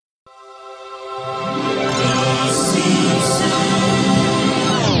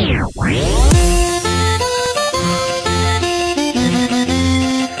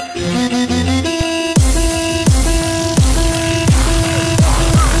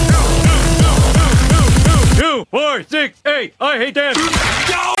5, 6, 8. I hate dance.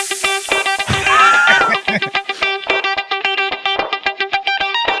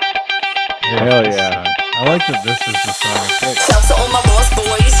 Hell yeah. I like that this is the song. Shout to all my lost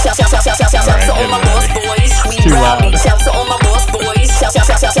boys. Shout to all my lost boys. We rowdy. Shout to all my lost boys. Shout to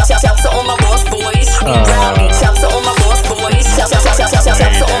all my lost boys. We rowdy. Shout to all my lost boys. Shout to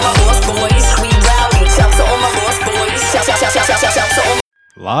all my lost boys. We rowdy. Shout to all my lost boys. Shout to all.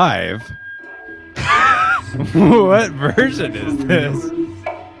 Live? What version is this?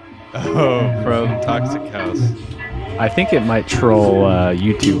 Oh, from Toxic House. I think it might troll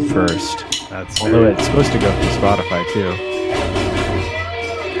YouTube first. That's Although it's supposed to go through Spotify too.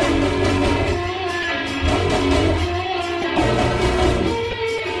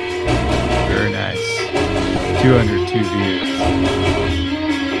 very nice. 202 views.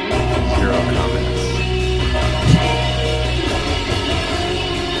 0 comments.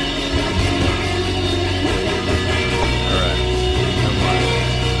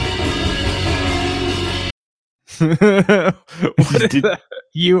 What did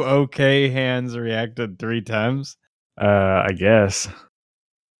you okay hands reacted 3 times? I guess.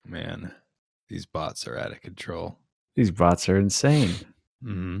 Man, these bots are out of control. These bots are insane.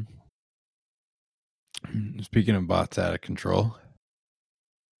 Mm-hmm. Speaking of bots out of control,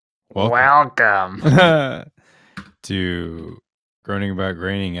 welcome to Groaning About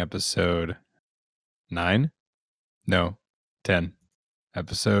Graining episode 9? No, 10.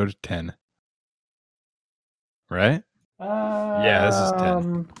 Episode 10. Right? Yeah, this is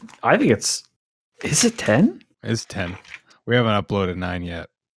 10. I think it's... Is it 10? It's 10. We haven't uploaded 9 yet.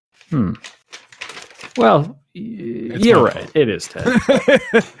 Well, It's you're my right. fault. It is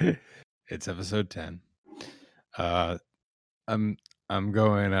 10. It's episode 10. I'm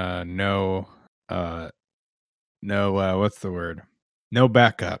going no what's the word? No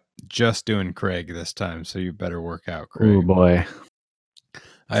backup. Just doing Craig this time, so you better work out, Craig. Oh boy.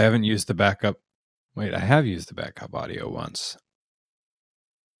 I haven't used the backup. Wait, I have used the backup audio once.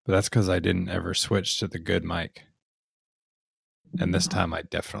 But that's because I didn't ever switch to the good mic. And this time I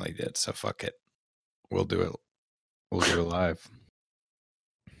definitely did, so fuck it. We'll do it. We'll do it live.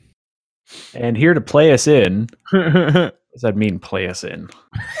 And here to play us in. What does that mean, play us in?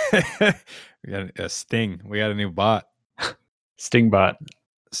 We got a Sting. We got a new bot. Stingbot.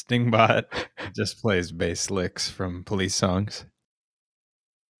 Stingbot just plays bass licks from police songs.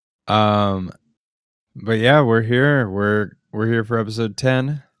 But yeah, we're here. We're here for episode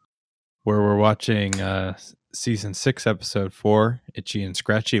 10, where we're watching season 6, episode 4, Itchy and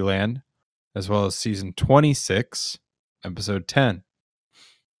Scratchy Land, as well as season 26, episode 10.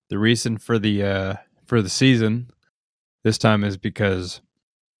 The reason for the season this time is because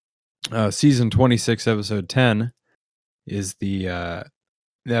season 26, episode 10 is the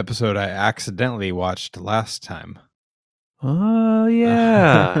episode I accidentally watched last time. Oh,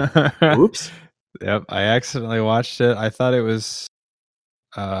 yeah. Oops. Yep, I accidentally watched it. I thought it was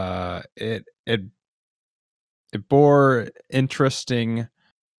it bore interesting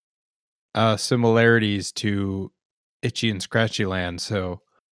similarities to Itchy and Scratchy Land, so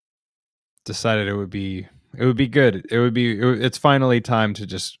decided it would be good. It's finally time to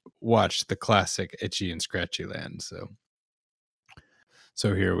just watch the classic Itchy and Scratchy Land.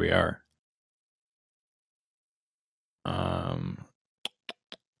 So here we are. And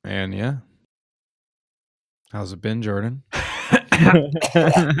yeah. How's it been, Jordan?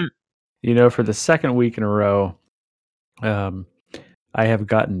 You know, for the second week in a row, I have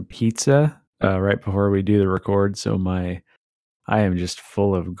gotten pizza right before we do the record, so I am just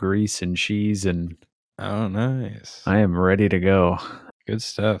full of grease and cheese, and Oh, nice. I am ready to go. Good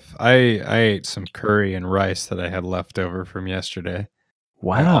stuff. I ate some curry and rice that I had left over from yesterday. I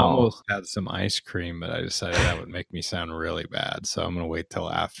Wow. almost had some ice cream, but I decided that would make me sound really bad, so I'm going to wait till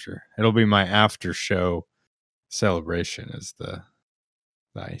after. It'll be my after show celebration is the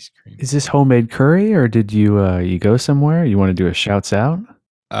ice cream. Is this homemade curry, or did you go somewhere? You want to do a shouts out?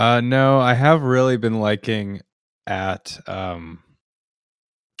 No, I have really been liking at God,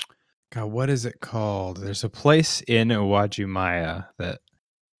 what is it called? There's a place in Uwajimaya that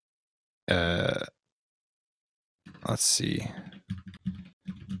let's see.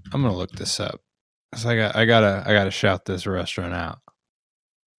 I'm gonna look this up. So I gotta shout this restaurant out.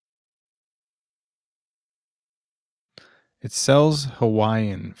 It sells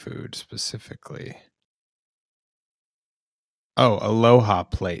Hawaiian food specifically. Oh, Aloha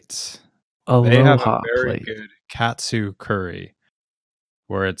Plates. They have a Aloha very plate. good katsu curry,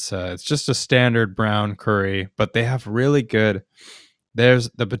 where it's just a standard brown curry, but they have really good.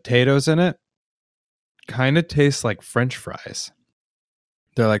 There's the potatoes in it. Kind of taste like French fries.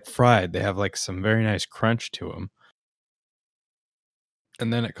 They're like fried. They have like some very nice crunch to them,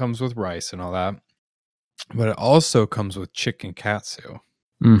 and then it comes with rice and all that. But it also comes with chicken katsu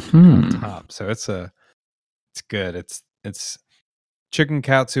on top. So it's good. It's chicken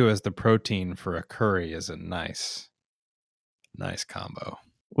katsu as the protein for a curry is a nice combo.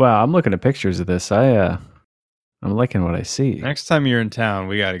 Wow, I'm looking at pictures of this. I'm liking what I see. Next time you're in town,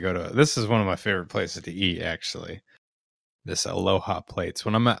 we got to go to. This is one of my favorite places to eat. Actually, this Aloha Plates.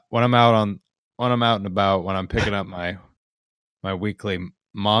 When I'm out and about, when I'm picking up my weekly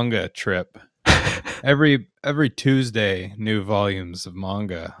manga trip, every Tuesday, new volumes of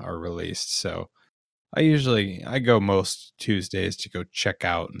manga are released. So I go most Tuesdays to go check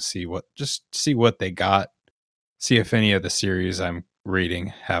out and see what they got, see if any of the series I'm reading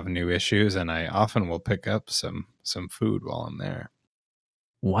have new issues, and I often will pick up some food while I'm there.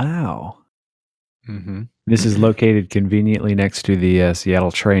 Wow. Mm-hmm. This is located conveniently next to the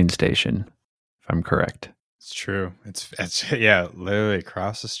Seattle train station, if I'm correct. It's true. It's yeah, literally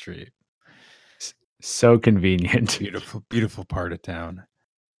across the street. So convenient. Beautiful part of town.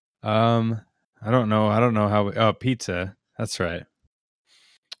 I don't know how pizza. That's right.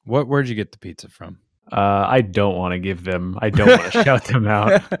 Where'd you get the pizza from? I don't want to give them. I don't want to shout them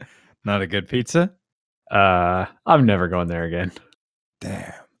out. Not a good pizza? I'm never going there again.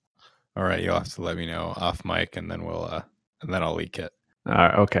 Damn. All right, you'll have to let me know off mic, and then I'll leak it.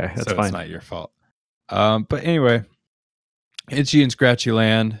 Okay, that's so fine. It's not your fault. But anyway, Itchy and Scratchy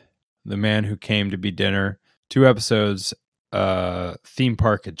Land, The Man Who Came to Be Dinner, 2 episodes, theme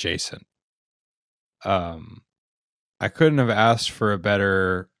park adjacent. I couldn't have asked for a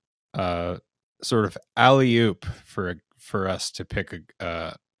better sort of alley-oop for us to pick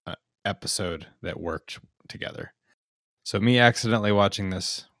a episode that worked together. So me accidentally watching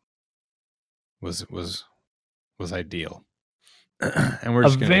this was ideal. And we're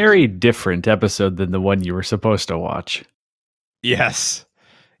just a very different episode than the one you were supposed to watch. Yes.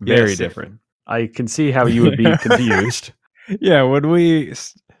 Very different. I can see how you would be confused. Yeah, when we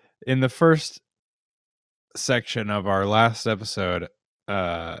in the first section of our last episode,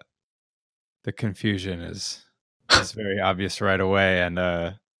 the confusion is very obvious right away, and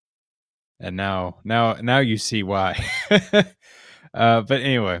now you see why. But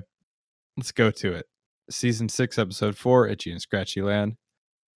anyway, let's go to it. Season 6, episode 4, Itchy and Scratchy Land.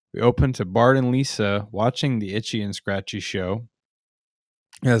 We open to Bart and Lisa watching the Itchy and Scratchy show,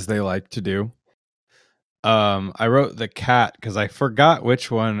 as they like to do. I wrote the cat because I forgot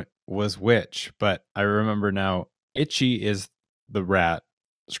which one was which, but I remember now. Itchy is the rat,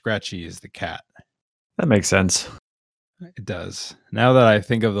 Scratchy is the cat. That makes sense. It does. Now that I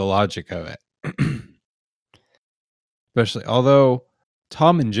think of the logic of it. Especially, although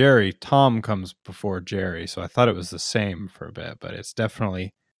Tom and Jerry, Tom comes before Jerry, so I thought it was the same for a bit, but it's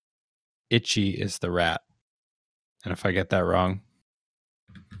definitely Itchy is the rat. And if I get that wrong.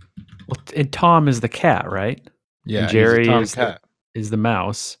 Well, and Tom is the cat, right? Yeah, and Jerry is the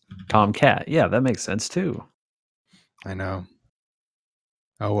mouse. Tom cat. Yeah, that makes sense too. I know.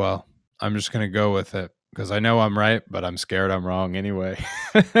 Oh well, I'm just gonna go with it because I know I'm right, but I'm scared I'm wrong anyway.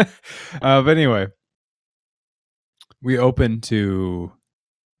 But anyway, we open to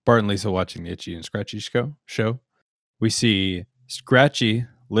Bart and Lisa watching the Itchy and Scratchy show. We see Scratchy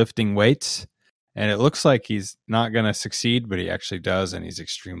lifting weights, and it looks like he's not going to succeed, but he actually does, and he's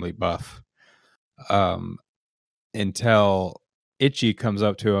extremely buff. Until Itchy comes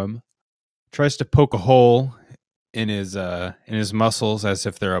up to him, tries to poke a hole in his muscles as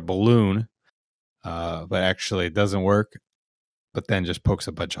if they're a balloon, but actually it doesn't work. But then just pokes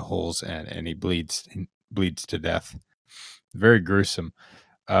a bunch of holes, and he bleeds to death. Very gruesome.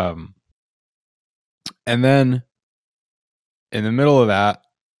 And then in the middle of that,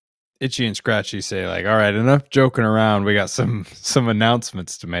 Itchy and Scratchy say, like, all right, enough joking around. We got some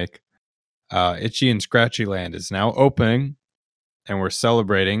announcements to make. Itchy and Scratchy Land is now opening, and we're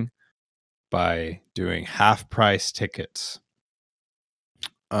celebrating by doing half-price tickets.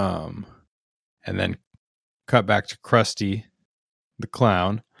 And then cut back to Krusty the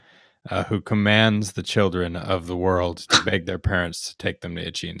Clown, who commands the children of the world to beg their parents to take them to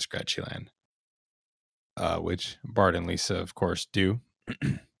Itchy and Scratchy Land, which Bart and Lisa, of course, do.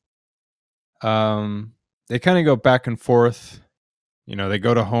 They kind of go back and forth. You know, they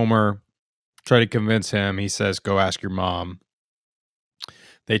go to Homer, try to convince him. He says, go ask your mom.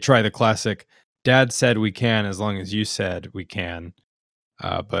 They try the classic, Dad said we can as long as you said we can.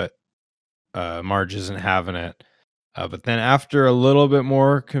 But Marge isn't having it. But then after a little bit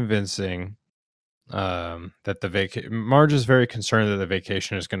more convincing, that Marge is very concerned that the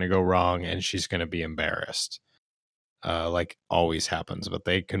vacation is going to go wrong and she's going to be embarrassed. Like always happens, but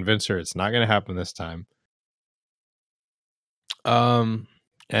they convince her it's not going to happen this time.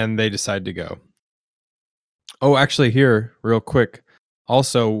 and they decide to go. Oh, actually, here, real quick.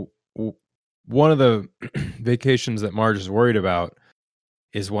 Also, one of the vacations that Marge is worried about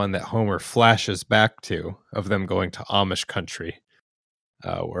is one that Homer flashes back to, of them going to Amish country,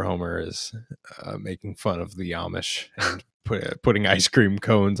 where Homer is making fun of the Amish and putting ice cream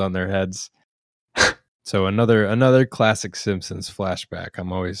cones on their heads. So another classic Simpsons flashback.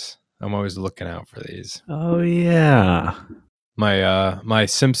 I'm always looking out for these. Oh yeah. My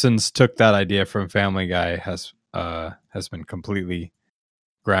Simpsons took that idea from Family Guy has been completely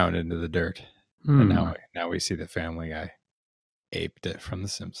ground into the dirt, and now we see the Family Guy aped it from the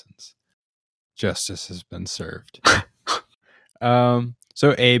Simpsons. Justice has been served.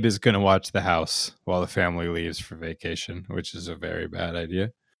 So Abe is going to watch the house while the family leaves for vacation, which is a very bad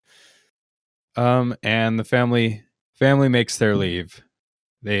idea. And the family makes their leave.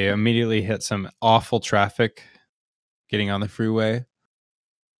 They immediately hit some awful traffic getting on the freeway.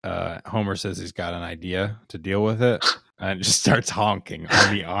 Homer says he's got an idea to deal with it and just starts honking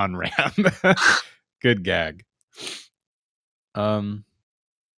on the on-ramp. Good gag.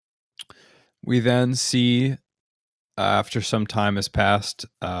 We then see, after some time has passed,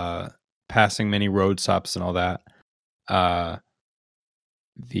 passing many road stops and all that,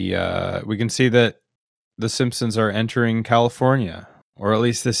 we can see that the Simpsons are entering California, or at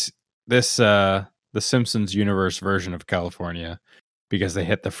least the Simpsons universe version of California, because they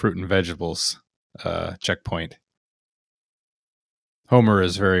hit the fruit and vegetables checkpoint. Homer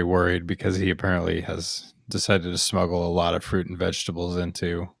is very worried because he apparently has decided to smuggle a lot of fruit and vegetables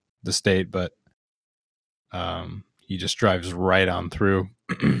into the state, but he just drives right on through,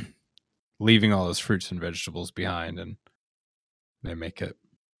 leaving all his fruits and vegetables behind, and they make it.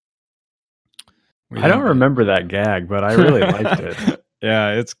 I don't remember that gag, but I really liked it.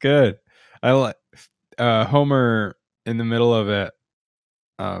 Yeah, it's good. I like Homer in the middle of it.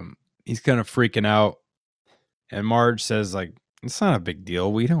 He's kind of freaking out, and Marge says, like, it's not a big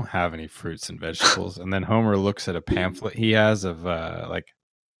deal. We don't have any fruits and vegetables. And then Homer looks at a pamphlet he has of like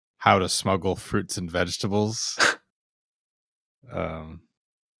how to smuggle fruits and vegetables.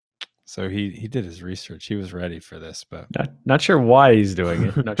 So he did his research. He was ready for this, but not sure why he's doing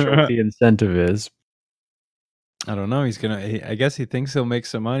it. Not sure what the incentive is. I don't know. I guess he thinks he'll make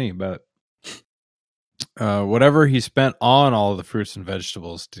some money, but whatever he spent on all of the fruits and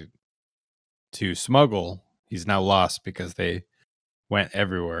vegetables to smuggle, he's now lost because they went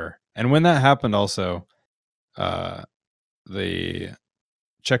everywhere. And when that happened, also, the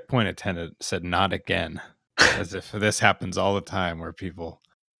checkpoint attendant said, "Not again," as if this happens all the time, where people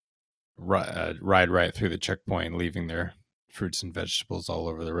ride right through the checkpoint, leaving their fruits and vegetables all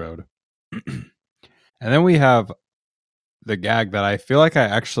over the road. And then we have the gag that I feel like I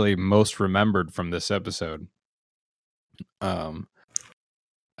actually most remembered from this episode.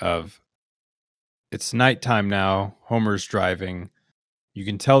 Of it's nighttime now. Homer's driving. You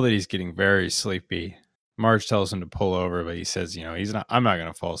can tell that he's getting very sleepy. Marge tells him to pull over, but he says, I'm not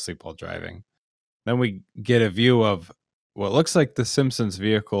going to fall asleep while driving. Then we get a view of what looks like the Simpsons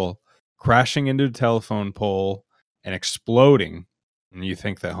vehicle crashing into a telephone pole and exploding. And you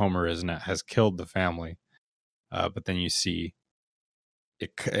think that Homer has killed the family. But then you see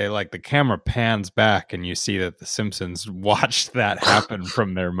it like the camera pans back and you see that the Simpsons watched that happen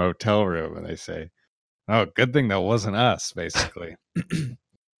from their motel room. And they say, "Oh, good thing that wasn't us," basically.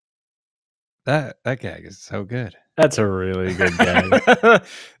 That gag is so good. That's a really good gag.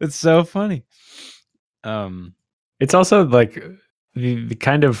 It's so funny. It's also like the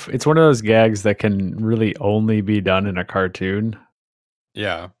kind of, it's one of those gags that can really only be done in a cartoon.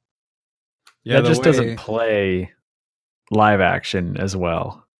 Yeah. That just doesn't play live action as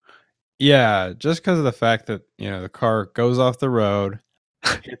well. Yeah, just because of the fact that, the car goes off the road,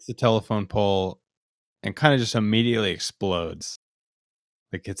 hits the telephone pole, and kind of just immediately explodes.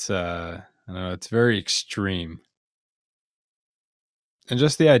 Like it's I don't know, it's very extreme. And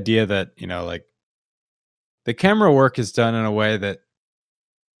just the idea that, like the camera work is done in a way that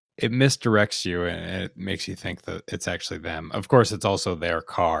it misdirects you and it makes you think that it's actually them. Of course, it's also their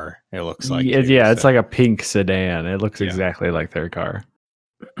car. It looks like it's like a pink sedan. It looks exactly like their car.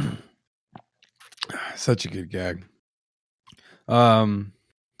 Such a good gag. It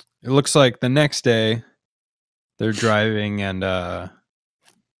looks like the next day they're driving and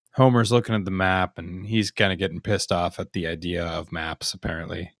Homer's looking at the map and he's kind of getting pissed off at the idea of maps,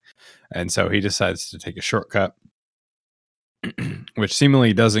 apparently. And so he decides to take a shortcut, which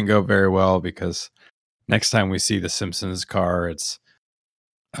seemingly doesn't go very well because next time we see the Simpsons car, it's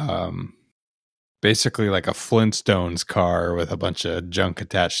basically like a Flintstones car with a bunch of junk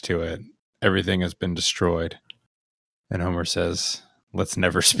attached to it. Everything has been destroyed. And Homer says, let's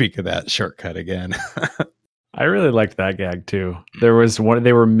never speak of that shortcut again. I really liked that gag too. There was one,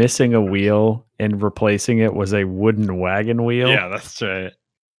 they were missing a wheel and replacing it was a wooden wagon wheel. Yeah, that's right.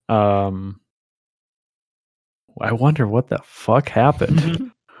 I wonder what the fuck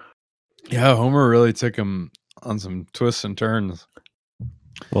happened. Yeah, Homer really took him on some twists and turns.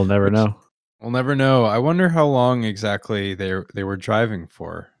 We'll never know. We'll never know. I wonder how long exactly they were driving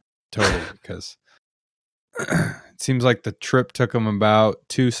for total, because it seems like the trip took them about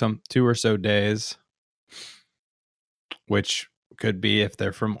two or so days, which could be, if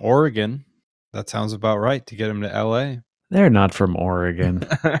they're from Oregon, that sounds about right, to get them to LA. They're not from Oregon.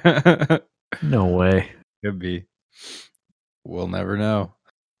 No way. Could be. We'll never know.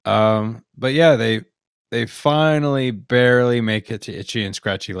 But yeah, they finally barely make it to Itchy and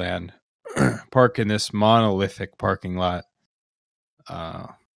Scratchy Land. Park in this monolithic parking lot.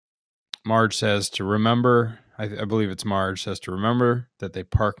 Marge says to remember, I believe it's Marge says to remember that they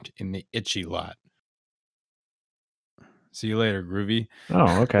parked in the Itchy lot. See you later, Groovy.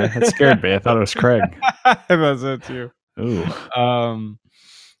 Oh, okay. That scared me. I thought it was Craig. I thought so too. Ooh.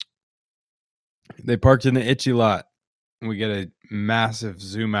 They parked in the Itchy lot. We get a massive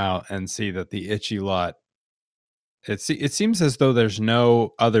zoom out and see that the Itchy lot, it seems as though there's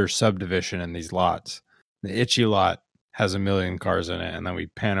no other subdivision in these lots. The Itchy lot has 1 million cars in it, and then we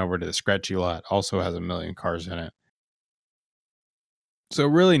pan over to the Scratchy lot, also has 1 million cars in it. So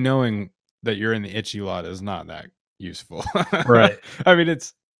really knowing that you're in the Itchy lot is not that useful. Right. I mean,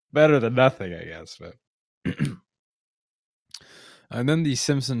 it's better than nothing, I guess, but and then the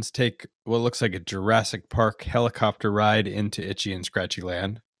Simpsons take what looks like a Jurassic Park helicopter ride into Itchy and Scratchy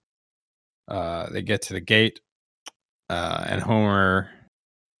Land. They get to the gate, and Homer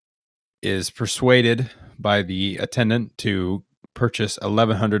is persuaded by the attendant to purchase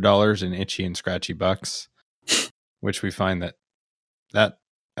 $1,100 in Itchy and Scratchy bucks, which we find that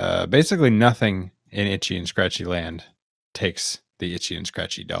basically nothing in Itchy and Scratchy Land takes the Itchy and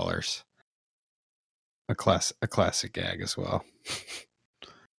Scratchy dollars. A classic gag as well.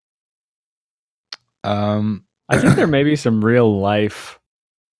 I think there may be some real life,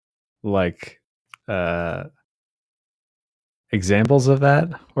 like, examples of that,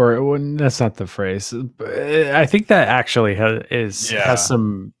 or that's not the phrase. I think that actually has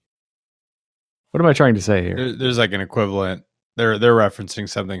some. What am I trying to say here? There's like an equivalent. They're referencing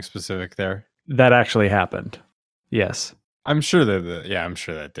something specific there. That actually happened. Yes, I'm sure I'm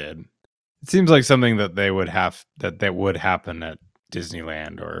sure that did. It seems like something that that would happen at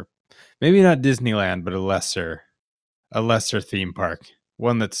Disneyland, or maybe not Disneyland, but a lesser theme park,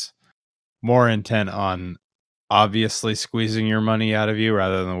 one that's more intent on obviously squeezing your money out of you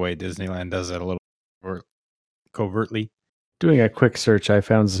rather than the way Disneyland does it a little more covertly. Doing a quick search, I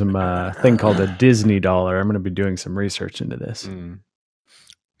found some thing called a Disney dollar. I'm going to be doing some research into this.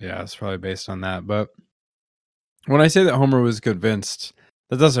 Yeah, it's probably based on that. But when I say that Homer was convinced,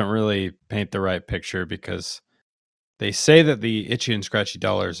 that doesn't really paint the right picture, because they say that the Itchy and Scratchy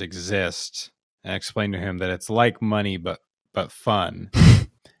dollars exist and explain to him that it's like money but fun.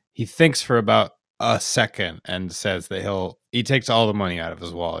 He thinks for about a second and says that he takes all the money out of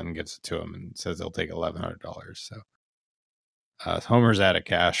his wallet and gives it to him and says he'll take $1,100. So Homer's out of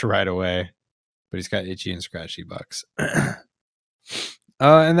cash right away, but he's got Itchy and Scratchy bucks.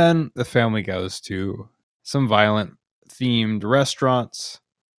 And then the family goes to some violent themed restaurants.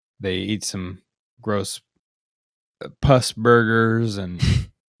 They eat some gross pus burgers and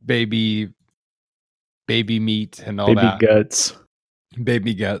baby meat and all that.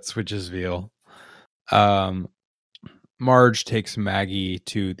 Baby guts, which is veal. Marge takes Maggie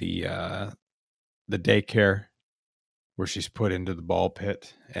to the daycare, where she's put into the ball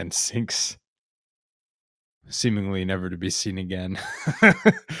pit and sinks, seemingly never to be seen again.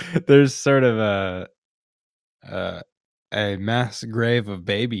 There's sort of a mass grave of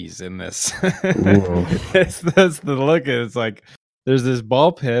babies in this. That's the look. It's like there's this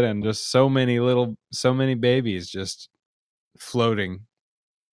ball pit and just so many babies just floating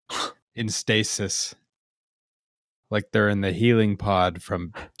in stasis, like they're in the healing pod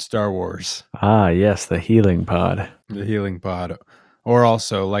from Star Wars. Ah, yes, the healing pod. The healing pod, or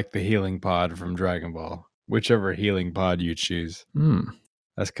also like the healing pod from Dragon Ball. Whichever healing pod you choose.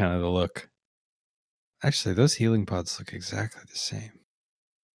 That's kind of the look. Actually, those healing pods look exactly the same.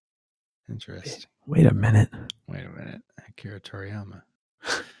 Interesting. Wait a minute. Akira Toriyama.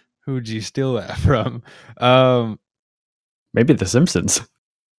 Who'd you steal that from? Maybe The Simpsons.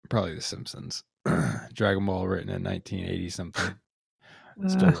 Probably The Simpsons. Dragon Ball written in 1980 something.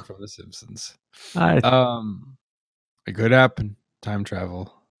 Stole it from The Simpsons. It could happen. Time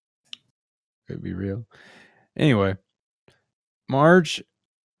travel. Could be real. Anyway, Marge,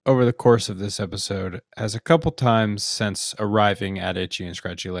 over the course of this episode, has a couple times since arriving at Itchy and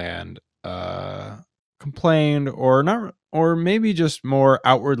Scratchy Land complained, or not, or maybe just more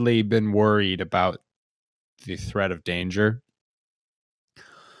outwardly been worried about the threat of danger.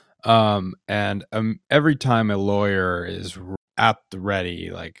 And every time a lawyer is at the ready,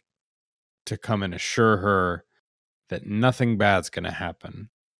 like to come and assure her that nothing bad's going to happen.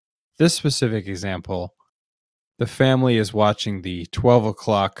 This specific example, the family is watching the 12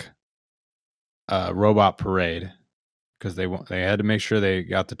 o'clock robot parade because they had to make sure they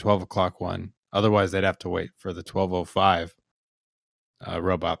got the 12 o'clock one. Otherwise, they'd have to wait for the 12:05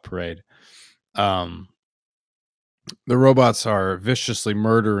 robot parade. The robots are viciously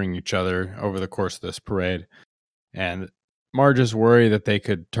murdering each other over the course of this parade, and Marge is worried that they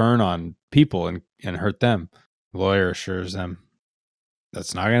could turn on people and hurt them. The lawyer assures them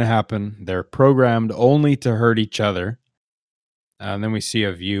that's not going to happen. They're programmed only to hurt each other. And then we see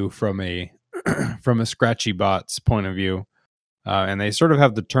a view from a from a Scratchy Bot's point of view, and they sort of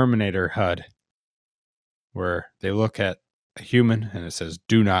have the Terminator HUD, where they look at a human and it says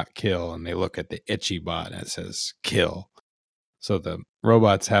 "Do not kill," and they look at the Itchy Bot and it says "Kill." So the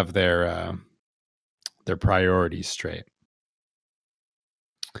robots have their priorities straight.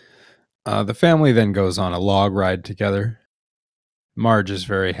 The family then goes on a log ride together. Marge is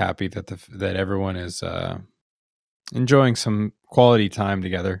very happy that everyone is enjoying some quality time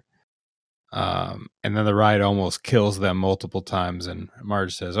together. And then the ride almost kills them multiple times, and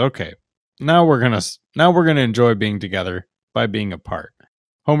Marge says, "Okay, now we're gonna enjoy being together by being apart.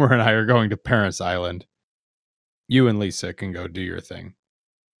 Homer and I are going to Parents Island. You and Lisa can go do your thing."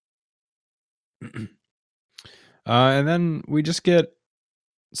 And then we just get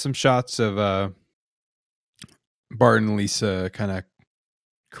some shots of Bart and Lisa kind of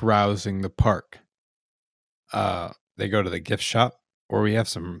carousing the park. They go to the gift shop, where we have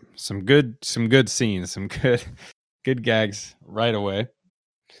some good scenes, some good gags right away.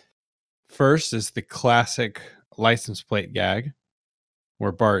 First is the classic license plate gag,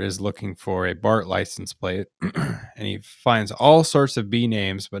 where Bart is looking for a Bart license plate, and he finds all sorts of B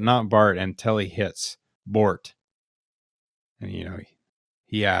names, but not Bart, until he hits Bort. And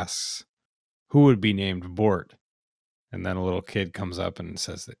he asks, who would be named Bort? And then a little kid comes up and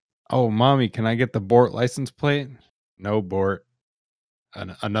says that, "Oh, Mommy, can I get the Bort license plate?" "No, Bort."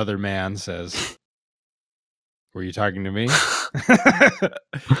 Another man says, "Were you talking to me?"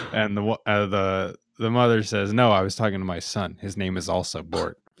 And the mother says, "No, I was talking to my son. His name is also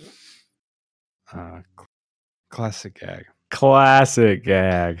Bort." Classic gag. Classic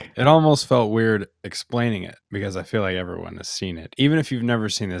gag. It almost felt weird explaining it because I feel like everyone has seen it. Even if you've never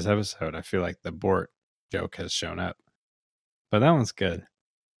seen this episode, I feel like the Bort joke has shown up. But that one's good.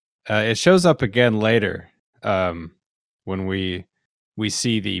 It shows up again later when we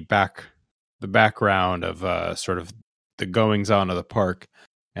see the background of sort of the goings on of the park,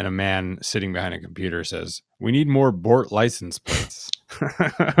 and a man sitting behind a computer says, "We need more Bort license plates."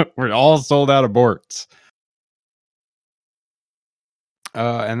 We're all sold out of Borts.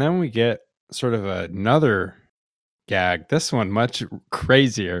 And then we get sort of another gag, this one much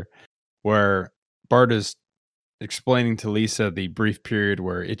crazier, where Bart is explaining to Lisa the brief period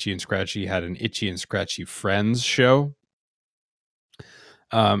where Itchy and Scratchy had an Itchy and Scratchy Friends show.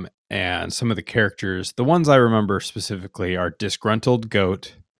 And some of the characters, the ones I remember specifically, are Disgruntled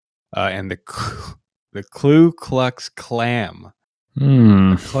Goat and the Ku Klux Clam.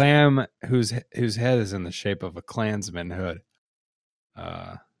 A clam whose head is in the shape of a Klansman hood.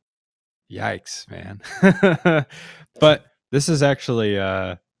 Yikes, man. But this is actually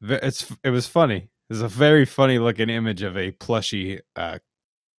it was funny. It's a very funny looking image of a plushy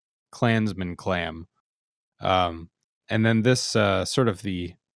Klansman clam. And then this sort of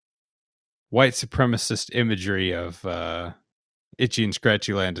the white supremacist imagery of Itchy and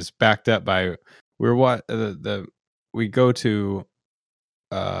Scratchy Land is backed up by we go to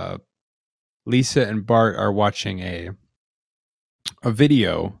Lisa and Bart are watching a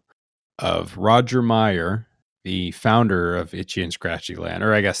video of Roger Meyer, the founder of Itchy and Scratchy Land,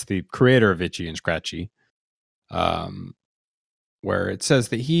 or I guess the creator of Itchy and Scratchy, where it says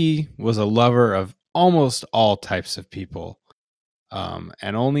that he was a lover of almost all types of people,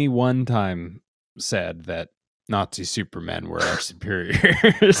 and only one time said that Nazi supermen were our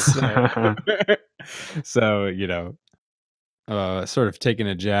superiors. So sort of taking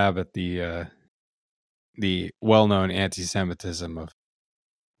a jab at the well-known anti-Semitism of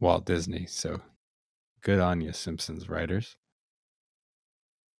Walt Disney. So good on you, Simpsons writers.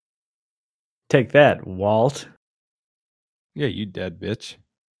 Take that, Walt. Yeah, you dead bitch.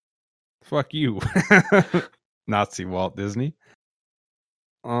 Fuck you, Nazi Walt Disney.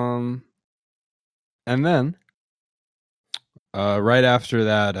 And then right after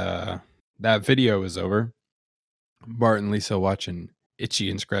that video was over, Bart and Lisa watching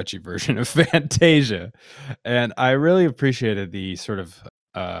Itchy and Scratchy version of Fantasia, and I really appreciated the sort of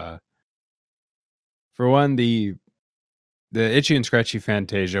for one, the Itchy and Scratchy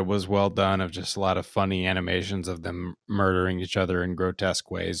Fantasia was well done, of just a lot of funny animations of them murdering each other in grotesque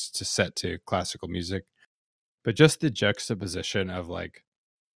ways to set to classical music. But just the juxtaposition of, like,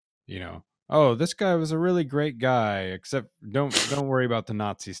 oh, this guy was a really great guy, except don't worry about the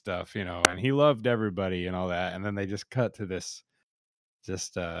Nazi stuff, and he loved everybody and all that. And then they just cut to this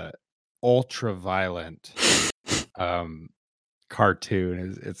just ultra violent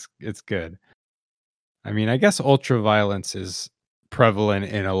cartoon. It's good. I mean, I guess ultra violence is prevalent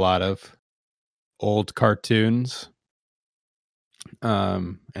in a lot of old cartoons.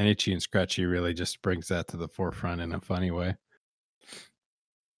 And Itchy and Scratchy really just brings that to the forefront in a funny way.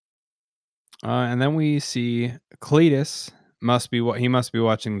 And then we see Cletus must be watching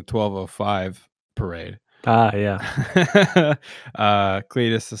the 1205 parade. Yeah.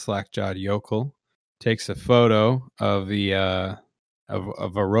 Cletus, the slack-jawed yokel, takes a photo of the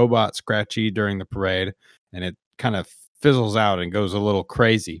of a robot Scratchy during the parade, and it kind of fizzles out and goes a little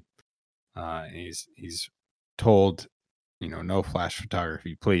crazy. And he's told, no flash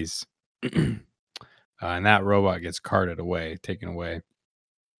photography, please. And that robot gets taken away.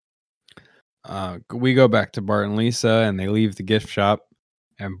 We go back to Bart and Lisa, and they leave the gift shop,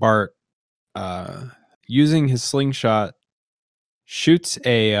 and Bart, using his slingshot, shoots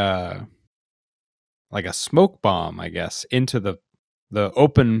a smoke bomb, I guess, into the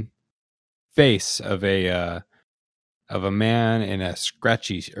open face of a man in a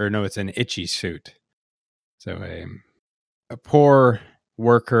it's an Itchy suit. So a poor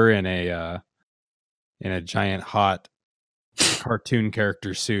worker in a giant hot cartoon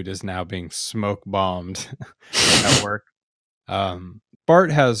character suit is now being smoke bombed at work.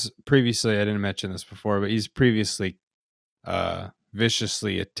 Bart has previously, I didn't mention this before, but he's previously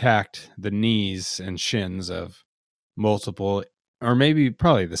viciously attacked the knees and shins of multiple, or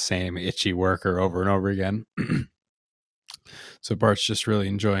probably the same Itchy worker over and over again. So Bart's just really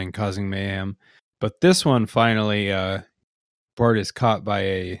enjoying causing mayhem. But this one, finally, Bart is caught by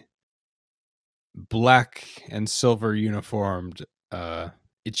a black and silver uniformed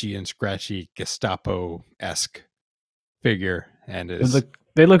Itchy and Scratchy Gestapo-esque figure, and they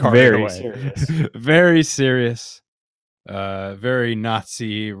look carted very away. serious. Very serious, very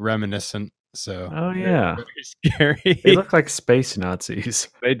Nazi reminiscent. So yeah, very scary. They look like space Nazis.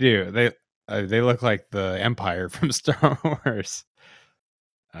 They do. They look like the Empire from Star Wars.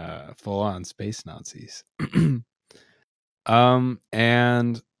 Full on space Nazis.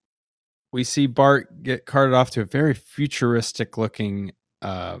 And we see Bart get carted off to a very futuristic looking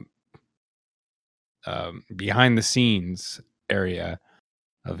behind the scenes area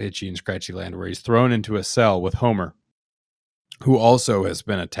of Itchy and Scratchy Land, where he's thrown into a cell with Homer, who also has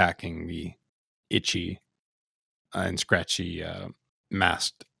been attacking the Itchy and Scratchy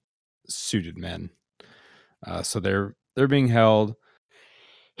masked suited men. So they're being held.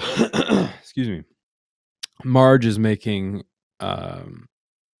 Excuse me. Marge is making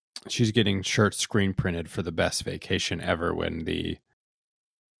she's getting shirts screen printed for the best vacation ever when the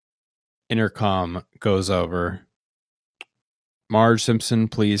intercom goes over. Marge Simpson,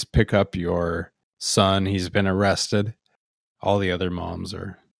 please pick up your son. He's been arrested. All the other moms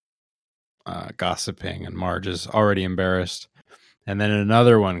are gossiping, and Marge is already embarrassed. And then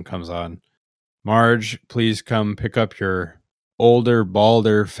another one comes on. Marge, please come pick up your older,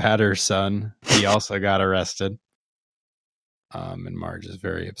 balder, fatter son. He also got arrested. And Marge is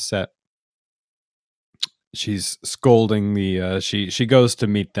very upset. She's scolding she goes to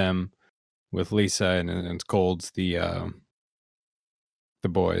meet them with Lisa and scolds the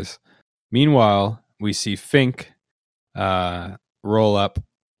boys. Meanwhile, we see Fink roll up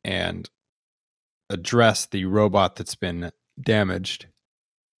and address the robot that's been damaged.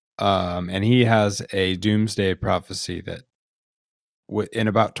 And he has a doomsday prophecy that in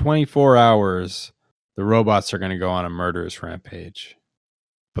about 24 hours, the robots are going to go on a murderous rampage.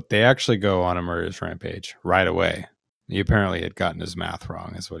 But they actually go on a murderous rampage right away. He apparently had gotten his math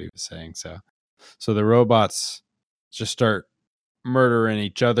wrong, is what he was saying. So the robots just start murdering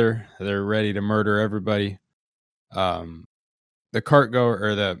each other. They're ready to murder everybody. The cart goer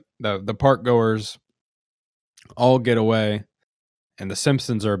or the park goers all get away, and the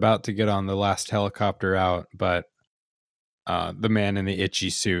Simpsons are about to get on the last helicopter out, but the man in the Itchy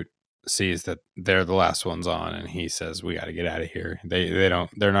suit sees that they're the last ones on, and he says, "We got to get out of here."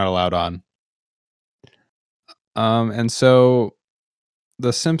 They're not allowed on. And so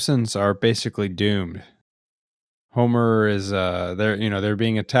the Simpsons are basically doomed. Homer is they're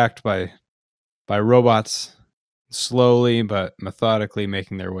being attacked by robots, slowly but methodically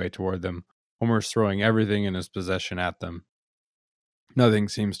making their way toward them. Homer's throwing everything in his possession at them. Nothing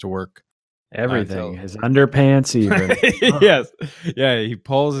seems to work. Everything, his underpants even. Yes. Yeah, he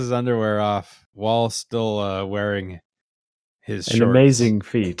pulls his underwear off while still wearing his An shorts. amazing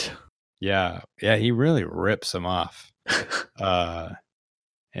feat. Yeah. Yeah, he really rips them off.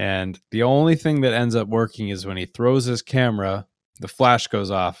 And the only thing that ends up working is when he throws his camera, the flash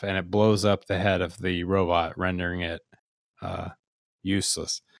goes off and it blows up the head of the robot, rendering it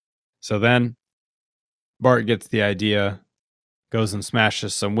useless. So then Bart gets the idea, goes and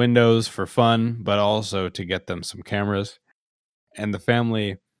smashes some windows for fun, but also to get them some cameras. And the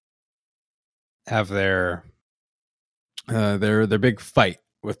family have their big fight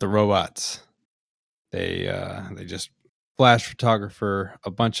with the robots. They just flash photographer a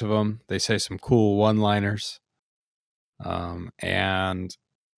bunch of them. They say some cool one-liners, and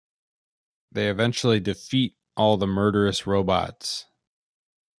they eventually defeat all the murderous robots.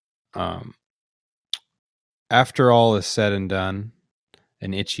 After all is said and done,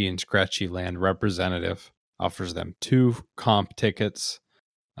 an Itchy and Scratchy Land representative offers them 2 comp tickets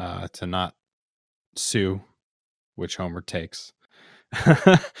to not sue, which Homer takes.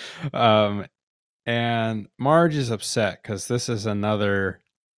 And Marge is upset because this is another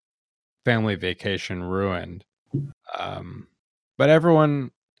family vacation ruined. But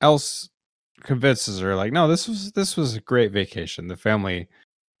everyone else convinces her, like, no, this was a great vacation. The family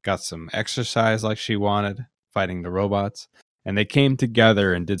got some exercise like she wanted, fighting the robots, and they came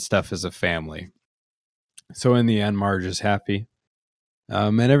together and did stuff as a family. So in the end, Marge is happy,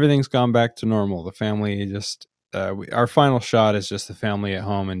 and everything's gone back to normal. The family just our final shot is just the family at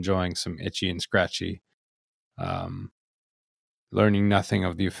home enjoying some Itchy and Scratchy, learning nothing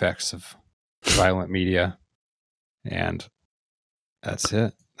of the effects of violent media, and that's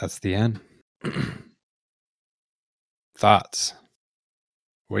it. That's the end. Thoughts?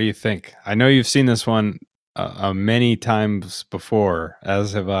 What do you think? I know you've seen this one many times before,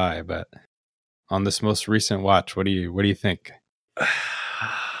 as have I, but on this most recent watch, what do you think?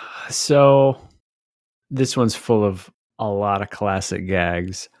 So this one's full of a lot of classic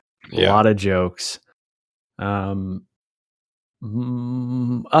gags, a lot of jokes. A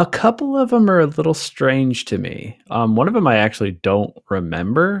couple of them are a little strange to me. One of them I actually don't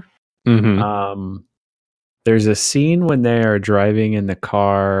remember. Mm-hmm. There's a scene when they are driving in the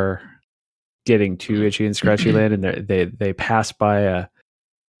car, getting to Itchy and Scratchy Land, and they pass by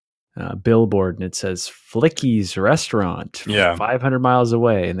a billboard, and it says Flicky's Restaurant, 500 miles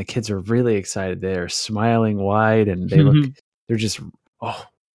away, and the kids are really excited. They're smiling wide, and they look. They're just, oh,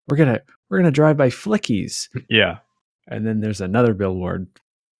 we're gonna drive by Flicky's. Yeah. And then there's another billboard,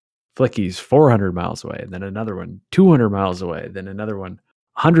 Flicky's 400 miles away, and then another one 200 miles away, then another one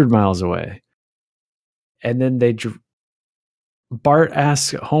 100 miles away. And then Bart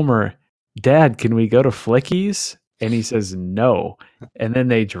asks Homer, "Dad, can we go to Flicky's?" And he says no. And then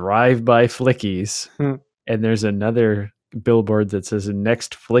they drive by Flicky's, and there's another billboard that says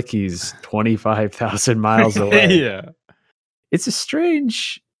next Flicky's 25,000 miles away. Yeah. It's a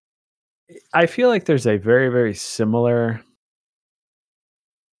strange... I feel like there's a very, very similar...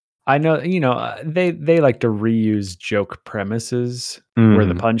 I know, they like to reuse joke premises where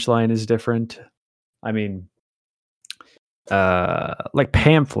the punchline is different. I mean, like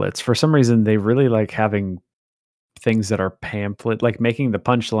pamphlets. For some reason, they really like having things that are pamphlet, like making the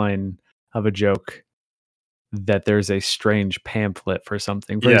punchline of a joke that there's a strange pamphlet for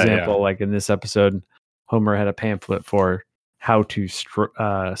something. For example, like in this episode, Homer had a pamphlet for how to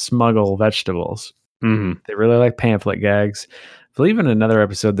smuggle vegetables. They really like pamphlet gags. I believe in another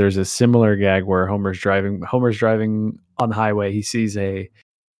episode, there's a similar gag where Homer's driving on the highway. He sees a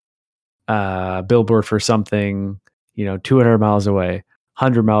billboard for something, 200 miles away,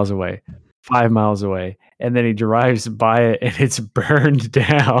 100 miles away, 5 miles away. And then he drives by it and it's burned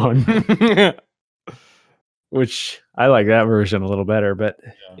down, which I like that version a little better, but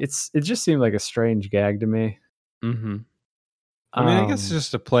it just seemed like a strange gag to me. Mm-hmm. I mean, I guess it's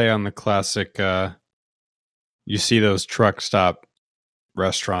just a play on the classic, you see those truck stop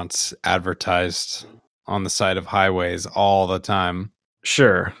restaurants advertised on the side of highways all the time.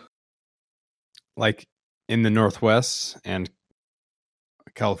 Sure. Like in the Northwest and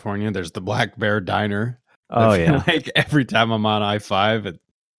California, there's the Black Bear Diner. Oh, yeah. Like every time I'm on I-5,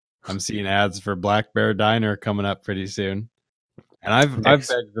 I'm seeing ads for Black Bear Diner coming up pretty soon. And I've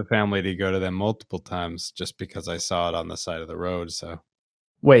begged the family to go to them multiple times just because I saw it on the side of the road. So,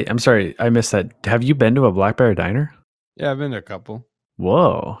 wait, I'm sorry, I missed that. Have you been to a Black Bear Diner? Yeah, I've been to a couple.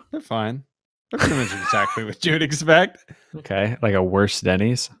 Whoa. They're fine. They're pretty much exactly what you'd expect. Okay. Like a worse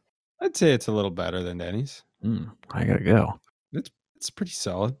Denny's. I'd say it's a little better than Denny's. I gotta go. It's pretty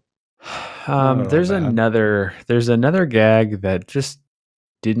solid. Not There's all bad. another gag that just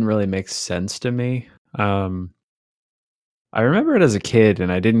didn't really make sense to me. I remember it as a kid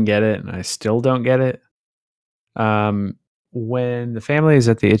and I didn't get it and I still don't get it. When the family is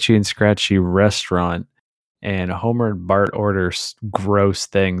at the Itchy and Scratchy restaurant and Homer and Bart order gross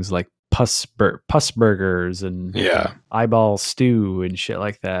things like pus burgers and Yeah. eyeball stew and shit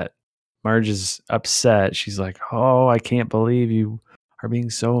like that. Marge is upset. She's like, "Oh, I can't believe you are being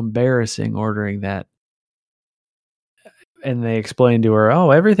so embarrassing ordering that." And they explain to her,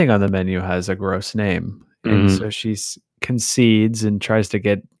 "Oh, everything on the menu has a gross name." And Mhm. so she concedes and tries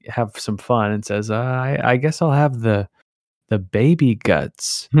to have some fun and says, I guess I'll have the baby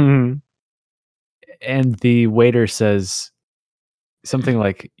guts." And the waiter says something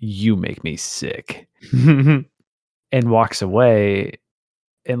like, "You make me sick," and walks away.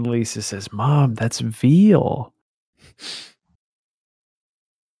 And Lisa says, "Mom, that's veal."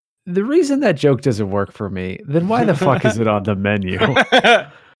 The reason that joke doesn't work for me, then why the fuck is it on the menu?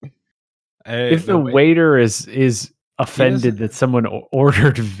 Hey, If the waiter is offended that someone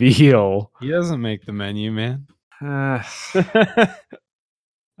ordered veal, he doesn't make the menu, man. I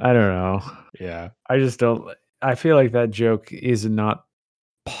don't know. Yeah. I just don't. I feel like that joke is not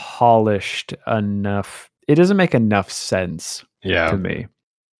polished enough. It doesn't make enough sense to me.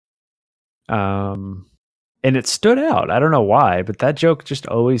 And it stood out. I don't know why, but that joke just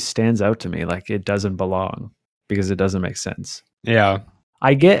always stands out to me like it doesn't belong because it doesn't make sense. Yeah.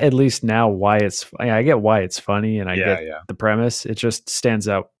 I get at least now why I get why it's funny and I get yeah. the premise. It just stands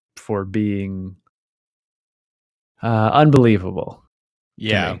out for being unbelievable. to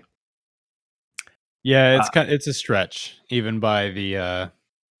Yeah. me. Yeah, it's a stretch even by the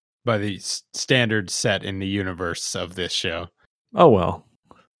standard set in the universe of this show. Oh well.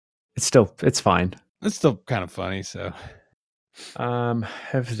 It's fine. It's still kind of funny, so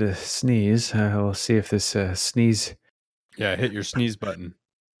Have to sneeze. We'll see if this sneeze. yeah, hit your sneeze button.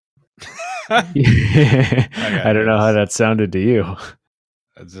 I don't know how that sounded to you.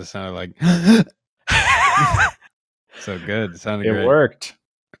 It just sounded like so good. It sounded It great. worked.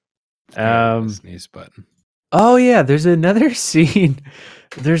 Sneeze button. Oh yeah, there's another scene.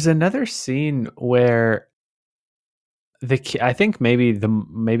 There's another scene where I think maybe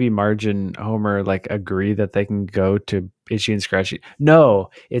Marge and Homer like agree that they can go to Itchy and Scratchy. No,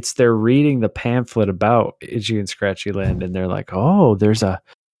 it's they're reading the pamphlet about Itchy and Scratchy Land, and they're like, "Oh, there's a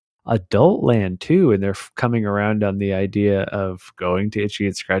adult land too," and they're coming around on the idea of going to Itchy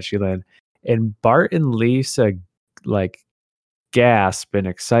and Scratchy Land. And Bart and Lisa like gasp in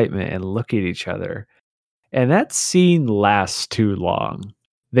excitement and look at each other, and that scene lasts too long.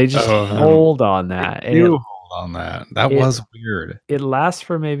 They just hold on that. And hold on that. That was weird. It lasts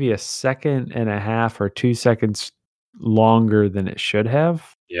for maybe a second and a half or 2 seconds longer than it should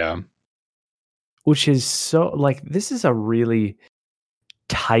have. Yeah. Which is so like this is a really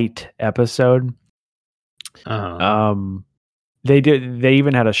tight episode. They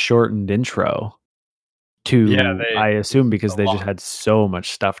even had a shortened intro to I assume because they just had so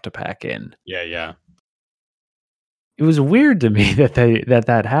much stuff to pack in. Yeah. It was weird to me that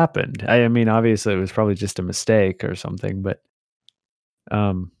that happened. I mean, obviously it was probably just a mistake or something, but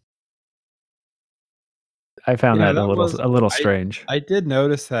I found that a little strange. I did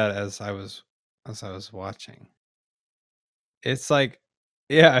notice that as I was watching. It's like,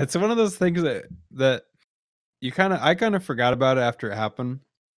 yeah, it's one of those things that I kind of forgot about it after it happened.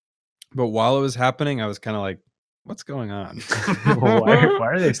 But while it was happening, I was kind of like, what's going on? why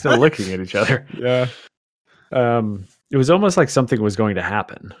are they still looking at each other? Yeah. It was almost like something was going to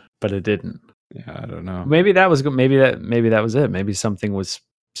happen, but it didn't. Yeah, I don't know. Maybe that was it. Maybe something was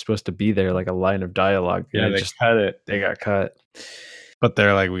supposed to be there, like a line of dialogue. Yeah, they just cut it. They got cut. But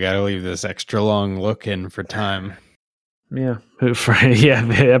they're like, we got to leave this extra long look in for time. Yeah,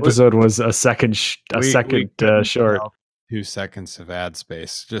 the episode was a second short. 2 seconds of ad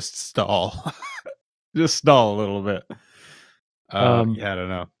space. Just stall. Just stall a little bit. Yeah, I don't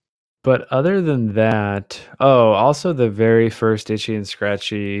know. But other than that, also the very first Itchy and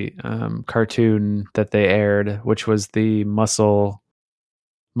Scratchy cartoon that they aired, which was the Muscle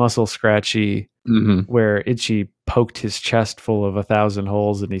Scratchy, where Itchy poked his chest full of 1,000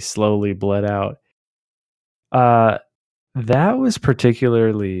 holes and he slowly bled out. That was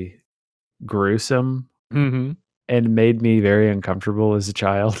particularly gruesome and made me very uncomfortable as a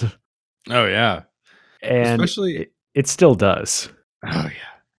child. Oh, yeah. And especially it still does. Oh, yeah.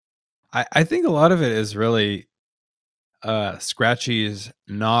 I think a lot of it is really Scratchy's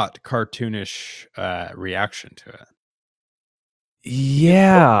not cartoonish reaction to it.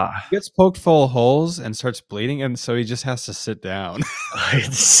 Yeah. He gets poked full of holes and starts bleeding, and so he just has to sit down.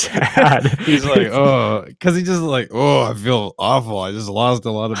 It's sad. He's like, oh, because he just like, oh, I feel awful. I just lost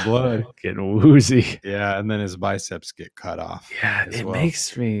a lot of blood. Getting woozy. Yeah, and then his biceps get cut off. Yeah, as it well.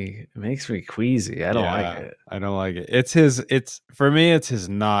 makes me queasy. I don't like it. I don't like it. It's for me, it's his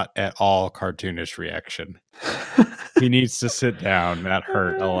not at all cartoonish reaction. He needs to sit down. That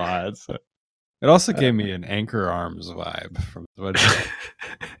hurt a lot. So. It also gave me an Anchor Arms vibe from SpongeBob.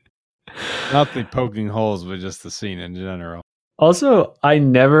 Not the poking holes, but just the scene in general. Also, I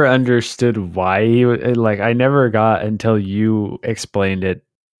never understood why he like. I never got until you explained it,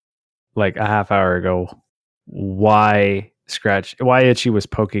 like a half hour ago, why Itchy was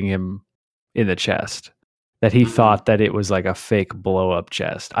poking him in the chest. That he thought that it was like a fake blow up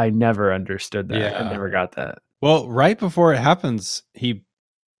chest. I never understood that. Yeah. I never got that. Well, right before it happens, he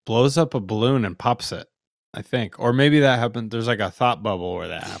blows up a balloon and pops it, I think. Or maybe that happened. There's like a thought bubble where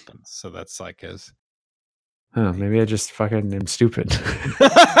that happens. So that's like his. Huh, maybe I just fucking am stupid.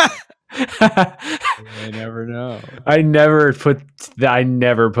 I never know. I never put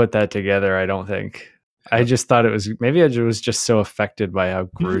that together. I don't think. I just thought it was maybe I was just so affected by how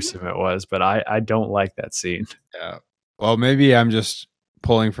gruesome it was, but I don't like that scene. Yeah. Well, maybe I'm just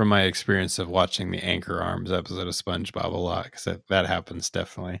pulling from my experience of watching the Anchor Arms episode of SpongeBob a lot, because that happens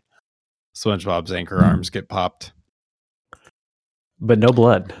definitely. SpongeBob's Anchor Arms get popped. But no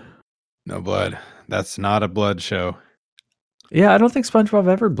blood. No blood. That's not a blood show. Yeah, I don't think SpongeBob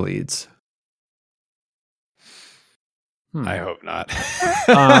ever bleeds. I hope not.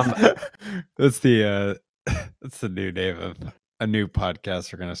 That's the new name of a new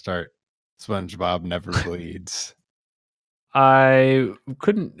podcast we're gonna start. SpongeBob Never Bleeds. I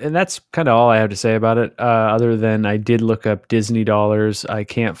couldn't, and that's kind of all I have to say about it. Other than I did look up Disney dollars. I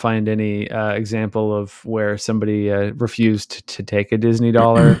can't find any example of where somebody refused to take a Disney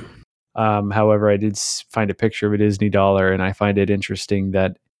dollar. However, I did find a picture of a Disney dollar, and I find it interesting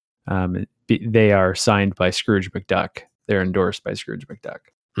that they are signed by Scrooge McDuck. They're endorsed by Scrooge McDuck.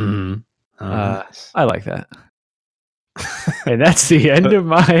 Mm-hmm. Nice. I like that. And that's the end of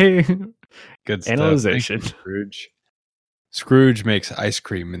my Good stuff. analyzation. Thank you, Scrooge. Scrooge makes ice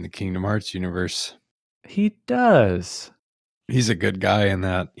cream in the Kingdom Hearts universe. He does. He's a good guy in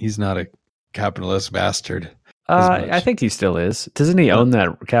that. He's not a capitalist bastard. I think he still is. Doesn't he own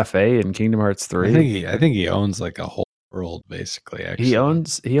that cafe in Kingdom Hearts 3? I think he owns like a whole world, basically. Actually, He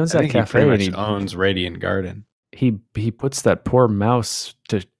owns I that think cafe, he and pretty much owns Radiant Garden. he puts that poor mouse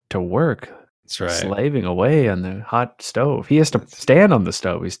to work, That's right. slaving away on the hot stove. He has to stand on the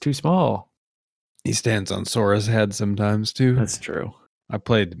stove. He's too small. He stands on Sora's head sometimes too. That's true. I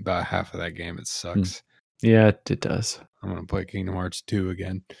played about half of that game. It sucks. Yeah, it does. I'm gonna play Kingdom Hearts 2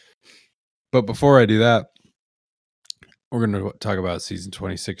 again. But before I do that, we're gonna talk about season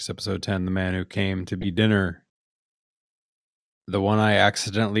 26, episode 10, The Man Who Came to Be Dinner. The one I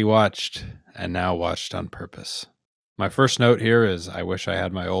accidentally watched and now watched on purpose. My first note here is I wish I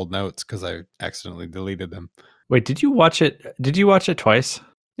had my old notes because I accidentally deleted them. Wait, did you watch it? Did you watch it twice?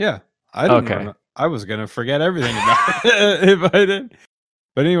 Yeah, I didn't. Okay. I was gonna forget everything about it if I did.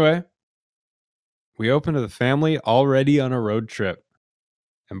 But anyway, we open to the family already on a road trip,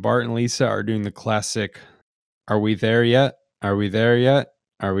 and Bart and Lisa are doing the classic "Are we there yet? Are we there yet?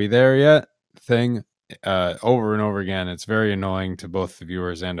 Are we there yet?" thing over and over again. It's very annoying to both the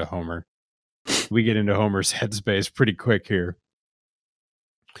viewers and to Homer. We get into Homer's headspace pretty quick here.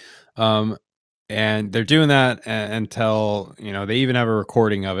 And they're doing that until, they even have a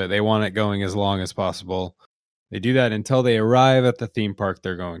recording of it. They want it going as long as possible. They do that until they arrive at the theme park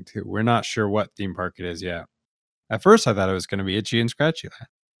they're going to. We're not sure what theme park it is yet. At first, I thought it was going to be Itchy and Scratchy Land,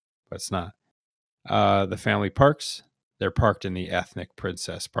 but it's not. The family parks. They're parked in the Ethnic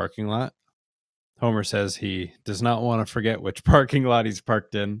Princess parking lot. Homer says he does not want to forget which parking lot he's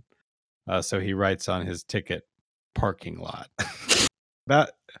parked in, so he writes on his ticket, "parking lot."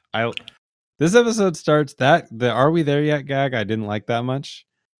 This episode starts the "Are we there yet?" gag I didn't like that much,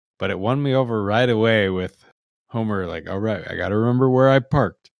 but it won me over right away with Homer like, "All right, I got to remember where I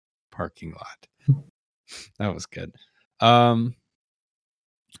parked. Parking lot." That was good.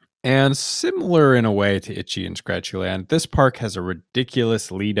 And similar in a way to Itchy and Scratchy Land, this park has a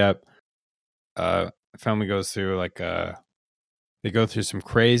ridiculous lead up. Family goes through they go through some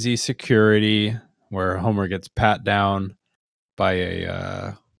crazy security where Homer gets pat down by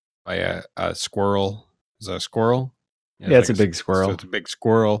a squirrel. Is that a squirrel? Yeah, it's a big squirrel. So it's a big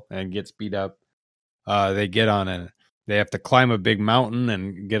squirrel and gets beat up. They get on they have to climb a big mountain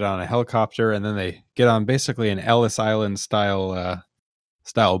and get on a helicopter, and then they get on basically an Ellis Island style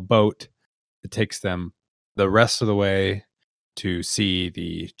boat. It takes them the rest of the way to see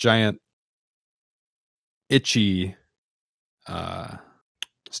the giant itchy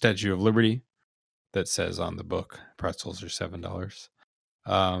Statue of Liberty that says on the book pretzels are $7.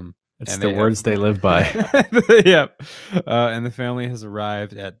 It's and the words they live by. Yep. And the family has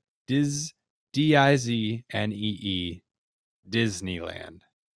arrived at Diznee Disneyland.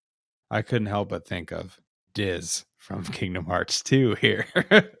 I couldn't help but think of Diz from Kingdom Hearts 2 here.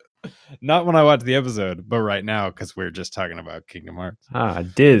 Not when I watched the episode, but right now because we're just talking about Kingdom Hearts.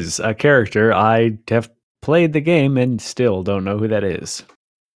 Diz, a character. I have played the game and still don't know who that is.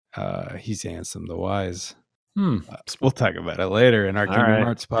 He's Ansem the Wise. We'll talk about it later in our Kingdom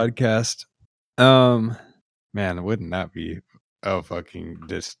Hearts podcast. Man, wouldn't that be a fucking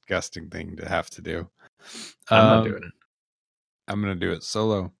disgusting thing to have to do? I'm not doing it. I'm gonna do it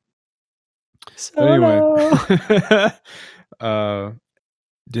solo. Anyway,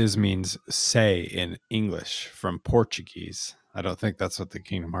 Diz means say in English from Portuguese. I don't think that's what the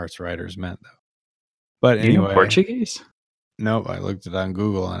Kingdom Hearts writers meant though. But anyway, you know Portuguese? Nope, I looked it on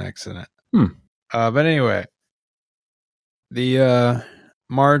Google on accident. But anyway, the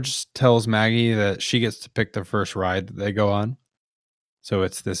Marge tells Maggie that she gets to pick the first ride that they go on. So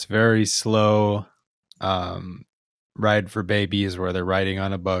it's this very slow ride for babies where they're riding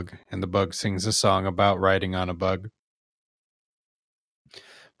on a bug, and the bug sings a song about riding on a bug.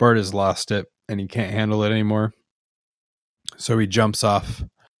 Bart has lost it, and he can't handle it anymore. So he jumps off,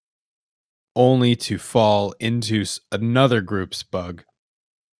 only to fall into another group's bug,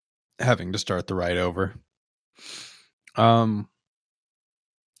 having to start the ride over. And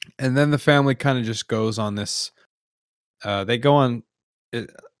then the family kind of just goes on this. They go on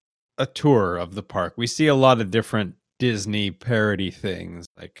a tour of the park. We see a lot of different Disney parody things,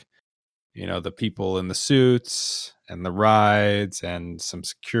 like, you know, the people in the suits and the rides and some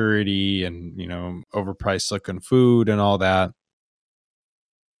security and, you know, overpriced looking food and all that.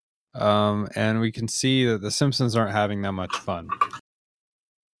 And we can see that the Simpsons aren't having that much fun.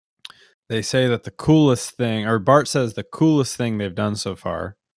 They say that the coolest thing, or Bart says the coolest thing they've done so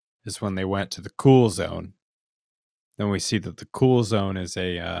far is when they went to the cool zone. Then we see that the cool zone is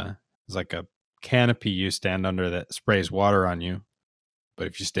like a canopy you stand under that sprays water on you. But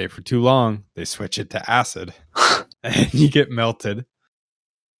if you stay for too long, they switch it to acid and you get melted.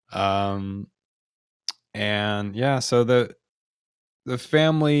 And yeah, so the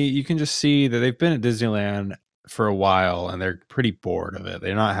family, you can just see that they've been at Disneyland for a while and they're pretty bored of it.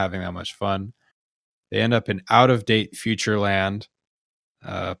 They're not having that much fun. They end up in Out of Date Futureland,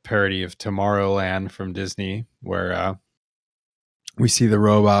 a parody of Tomorrowland from Disney, where we see the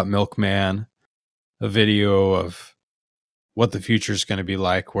robot milkman, a video of what the future is going to be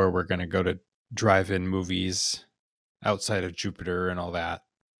like, where we're going to go to drive-in movies outside of Jupiter and all that.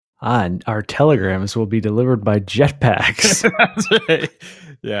 And our telegrams will be delivered by jetpacks. That's right.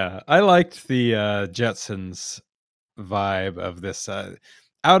 Yeah, I liked the Jetsons vibe of this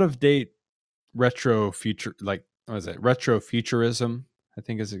out-of-date retro future, like, what is it? Retro futurism, I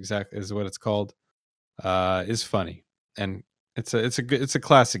think is what it's called. Is funny, and it's a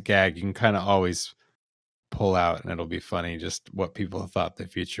classic gag. You can kind of always pull out, and it'll be funny. Just what people thought the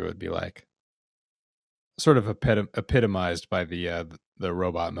future would be like. Sort of epitomized by the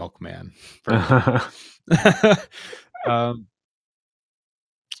robot milkman.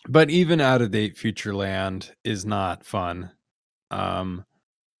 But even Out of Date Futureland is not fun. The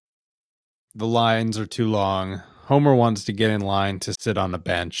lines are too long. Homer wants to get in line to sit on a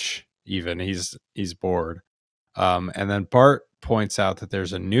bench. Even he's bored. And then Bart points out that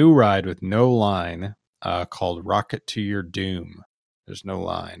there's a new ride with no line called Rocket to Your Doom. There's no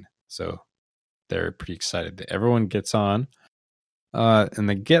line, so they're pretty excited that everyone gets on. And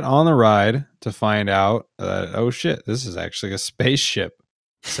they get on the ride to find out that, oh shit, this is actually a spaceship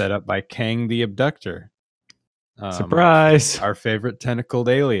set up by Kang the Abductor. Surprise! Our favorite tentacled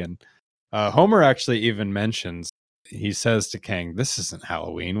alien. Homer actually even mentions, he says to Kang, "This isn't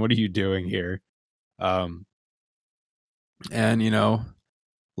Halloween. What are you doing here?" And, you know,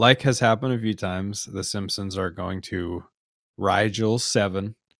 like has happened a few times, the Simpsons are going to Rigel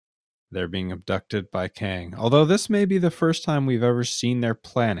 7. They're being abducted by Kang. Although this may be the first time we've ever seen their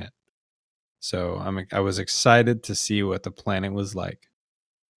planet. So I was excited to see what the planet was like.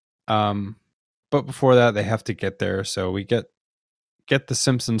 But before that, they have to get there. So we get the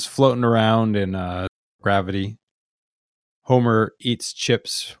Simpsons floating around in gravity. Homer eats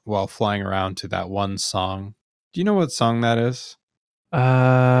chips while flying around to that one song. Do you know what song that is? It's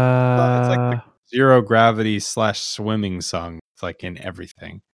like the zero gravity / swimming song. It's like in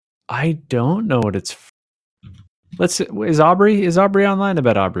everything. I don't know what it's. Is Aubrey online? I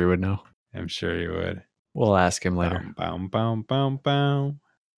bet Aubrey would know. I'm sure you would. We'll ask him later. Boom, boom, boom, boom,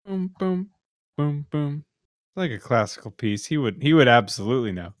 boom, boom, boom, boom. Like a classical piece. He would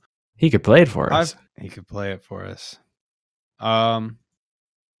absolutely know. He could play it for us. He could play it for us. I'll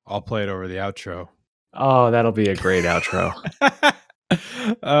play it over the outro. Oh, that'll be a great outro.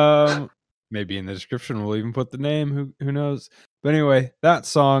 Maybe in the description we'll even put the name. Who knows? But anyway, that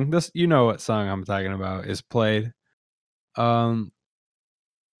song, you know what song I'm talking about, is played. And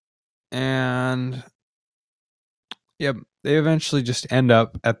yep, they eventually just end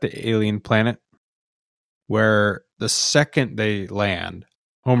up at the alien planet, where the second they land,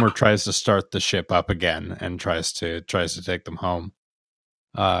 Homer tries to start the ship up again and tries to take them home.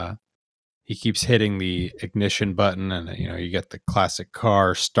 He keeps hitting the ignition button, and you get the classic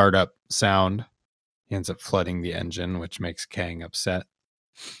car startup sound. He ends up flooding the engine, which makes Kang upset.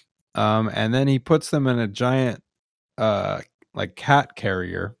 And then he puts them in a giant like cat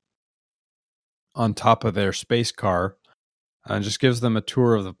carrier on top of their space car, and just gives them a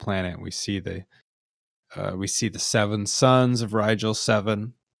tour of the planet. We see the 7 sons of Rigel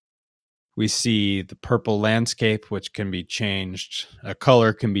 7. We see the purple landscape, which can be changed. A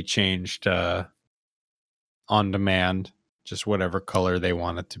color can be changed on demand, just whatever color they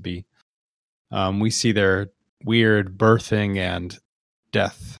want it to be. We see their weird birthing and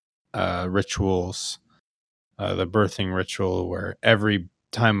death rituals. The birthing ritual, where every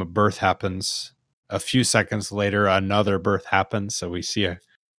time a birth happens, a few seconds later, another birth happens. So we see a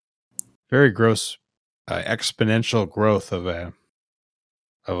very gross exponential growth of a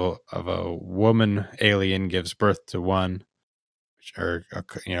woman alien gives birth to one, or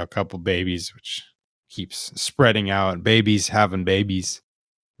a couple babies, which keeps spreading out. Babies having babies,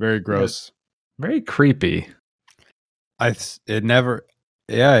 very gross, very creepy. It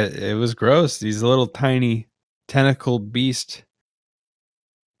was gross. These little tiny tentacled beast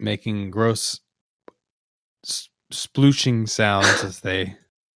making gross splooshing sounds as they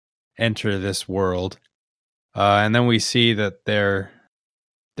enter this world, and then we see that their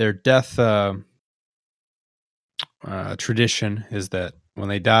death tradition is that when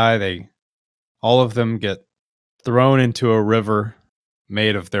they die, all of them get thrown into a river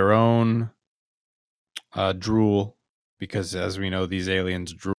made of their own drool, because as we know, these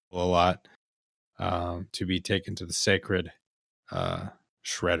aliens drool a lot, to be taken to the sacred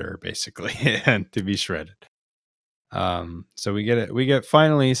shredder, basically, and to be shredded. So we get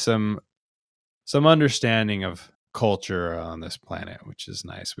finally some understanding of culture on this planet, which is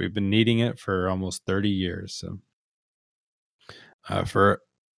nice. We've been needing it for almost 30 years. So for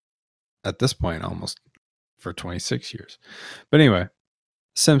at this point, almost for 26 years. But anyway,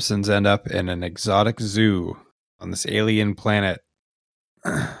 Simpsons end up in an exotic zoo on this alien planet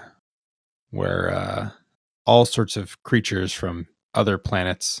where all sorts of creatures from other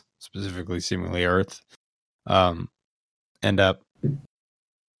planets, specifically seemingly Earth, end up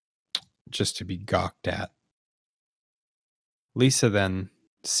just to be gawked at. Lisa then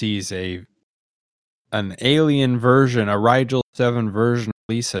sees an alien version, a Rigel 7 version of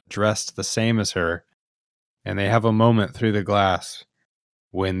Lisa dressed the same as her, and they have a moment through the glass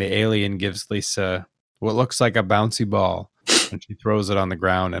when the alien gives Lisa what looks like a bouncy ball, and she throws it on the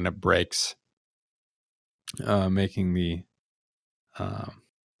ground and it breaks, making the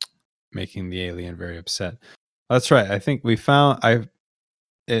alien very upset. That's right. I think we found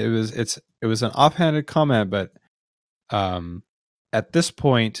it was an offhanded comment, but at this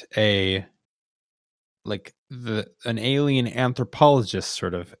point an alien anthropologist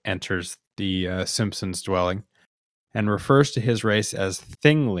sort of enters the Simpsons dwelling and refers to his race as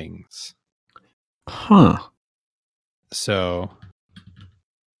Thinglings. Huh. So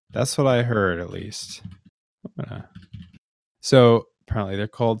that's what I heard, at least. So apparently they're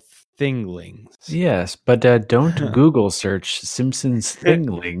called Thinglings. Yes, but don't Google search Simpsons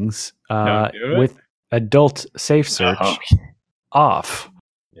Thinglings with adult safe search off.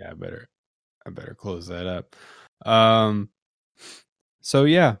 Yeah, I better close that up. So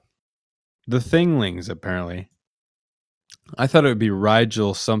yeah, the Thinglings, apparently. I thought it would be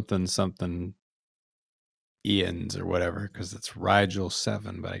Rigel something Ians or whatever, because it's Rigel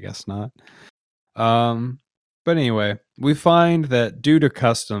 7, but I guess not. But anyway, we find that due to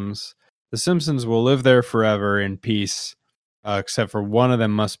customs, the Simpsons will live there forever in peace, except for one of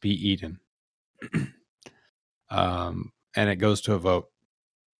them must be eaten. And it goes to a vote.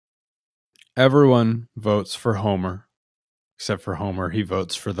 Everyone votes for Homer, except for Homer. He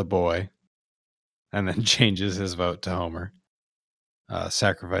votes for the boy, and then changes his vote to Homer.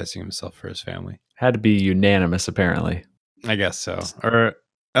 sacrificing himself for his family. Had to be unanimous, apparently. I guess so. Or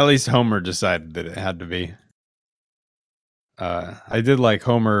at least Homer decided that it had to be. I did like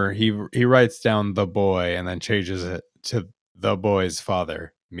Homer. He writes down the boy and then changes it to the boy's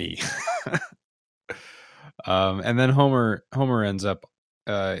father, me. And then Homer ends up.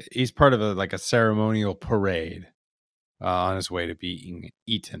 He's part of a ceremonial parade on his way to being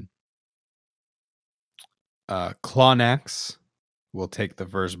eaten. Clonax will take the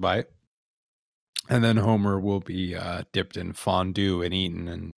first bite, and then Homer will be dipped in fondue and eaten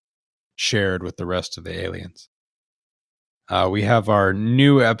and shared with the rest of the aliens. We have our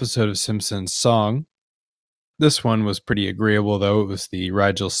new episode of Simpsons song. This one was pretty agreeable, though. It was the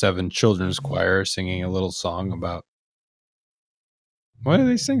Rigel 7 Children's Choir singing a little song about... What do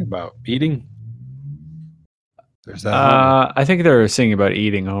they sing about? Eating? There's that Homer. I think they're singing about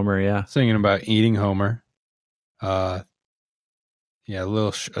eating Homer, yeah. Singing about eating Homer. A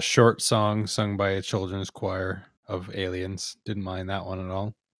short song sung by a children's choir of aliens. Didn't mind that one at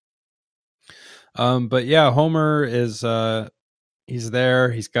all. But yeah, Homer is he's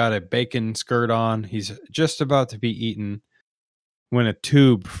there. He's got a bacon skirt on. He's just about to be eaten when a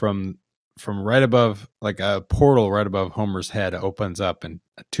tube from right above, like a portal right above Homer's head, opens up, and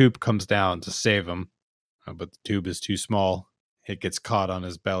a tube comes down to save him. But the tube is too small. It gets caught on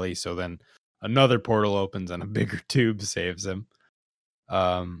his belly. So then another portal opens and a bigger tube saves him.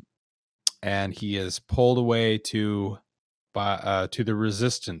 And he is pulled away to the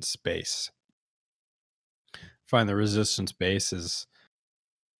resistance base. Find the resistance base is,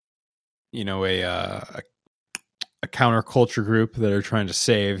 a counterculture group that are trying to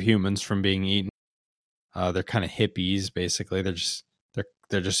save humans from being eaten. They're kind of hippies, basically.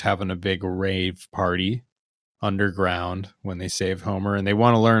 They're just having a big rave party underground when they save Homer, and they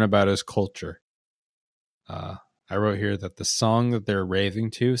want to learn about his culture. I wrote here that the song that they're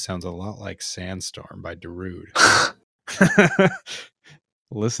raving to sounds a lot like "Sandstorm" by Darude.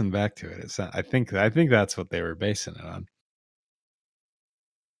 Listen back to it. I think that's what they were basing it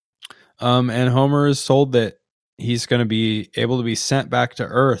on. And Homer is told that he's going to be able to be sent back to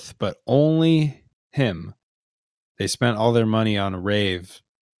Earth, but only him. They spent all their money on rave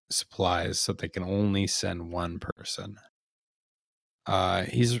supplies, so they can only send one person.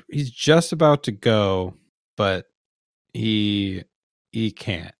 He's just about to go, but he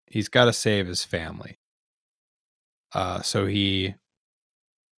can't. He's got to save his family. So he,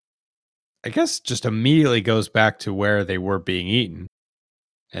 I guess, just immediately goes back to where they were being eaten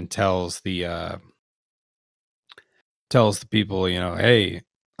and tells the people, hey,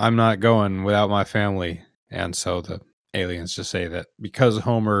 I'm not going without my family. And so the aliens just say that because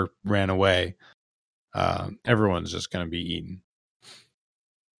Homer ran away, everyone's just going to be eaten.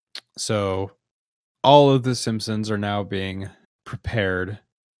 So all of the Simpsons are now being prepared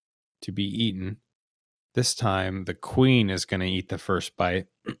to be eaten. This time, the Queen is going to eat the first bite.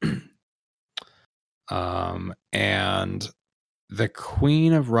 And the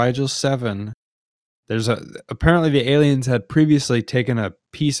Queen of Rigel 7, apparently the aliens had previously taken a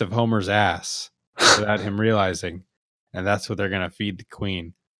piece of Homer's ass without him realizing, and that's what they're going to feed the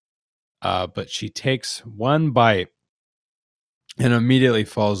Queen. But she takes one bite and immediately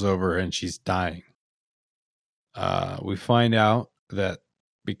falls over, and she's dying. We find out that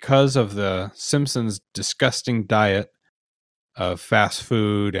because of the Simpsons' disgusting diet of fast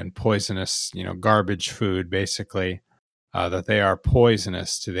food and poisonous, garbage food, basically, that they are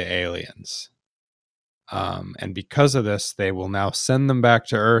poisonous to the aliens. And because of this, they will now send them back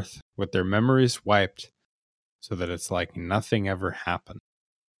to Earth with their memories wiped so that it's like nothing ever happened.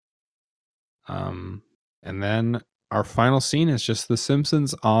 And then our final scene is just the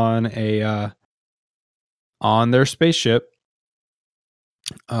Simpsons on their spaceship.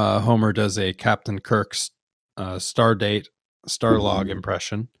 Homer does a Captain Kirk's Starlog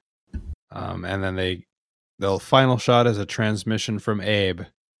impression. And then the final shot is a transmission from Abe.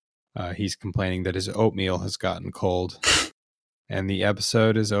 He's complaining that his oatmeal has gotten cold. And the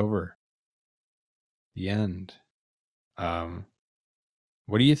episode is over. The end.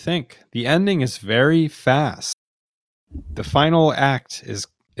 What do you think? The ending is very fast. The final act is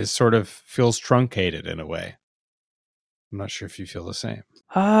sort of feels truncated in a way. I'm not sure if you feel the same.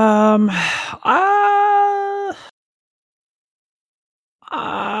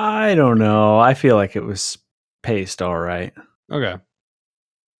 I don't know. I feel like it was paced all right. Okay.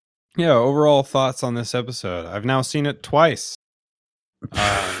 Yeah, overall thoughts on this episode. I've now seen it twice.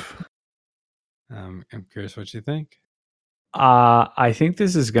 I'm curious what you think. I think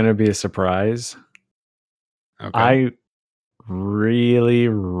this is going to be a surprise. Okay. I really,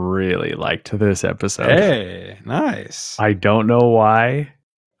 really liked this episode. Hey, nice. I don't know why.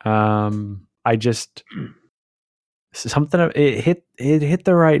 I just it hit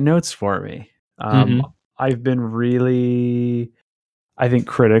the right notes for me. Mhm. I've been really, I think,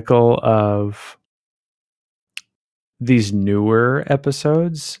 critical of these newer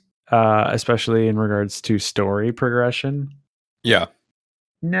episodes, especially in regards to story progression. Yeah.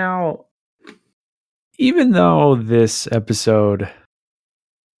 Now, even though this episode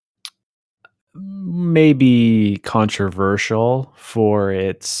may be controversial for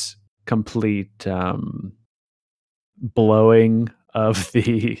its complete blowing of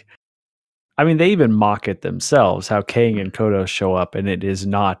the, I mean, they even mock it themselves how Kang and Kodos show up and it is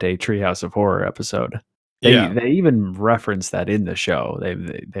not a Treehouse of Horror episode. They even reference that in the show.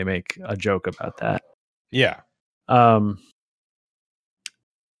 They make a joke about that. Yeah.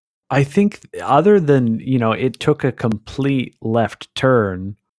 I think other than, it took a complete left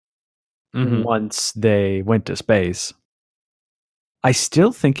turn Mhm. once they went to space. I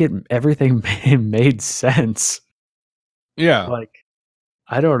still think everything made sense. Yeah. Like,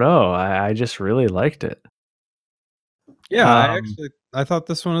 I don't know. I just really liked it. Yeah, I thought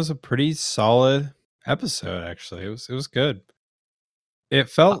this one was a pretty solid episode actually. It was good. It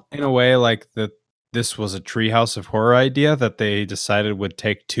felt in a way like that this was a Treehouse of Horror idea that they decided would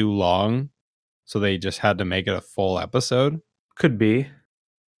take too long, so they just had to make it a full episode. Could be.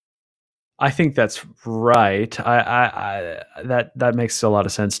 I think that's right. I that makes a lot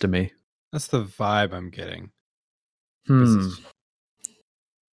of sense to me. That's the vibe I'm getting. Hmm.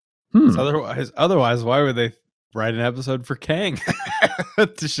 'Cause otherwise, why would they write an episode for Kang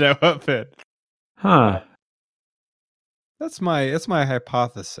to show up in? Huh. That's my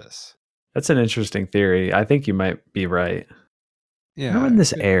hypothesis. That's an interesting theory. I think you might be right. Yeah. When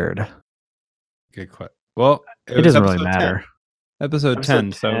this aired? Good question. Well, It doesn't really matter. Episode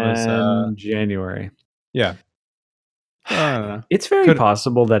 10, so it was January. Yeah. I don't know. It's very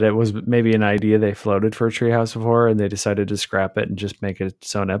possible that it was maybe an idea they floated for Treehouse of Horror and they decided to scrap it and just make it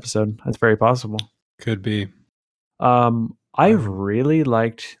its own episode. That's very possible. Could be. I really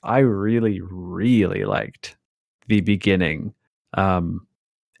liked the beginning.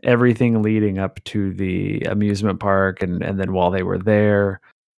 Everything leading up to the amusement park and then while they were there,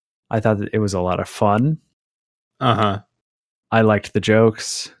 I thought that it was a lot of fun. Uh-huh. I liked the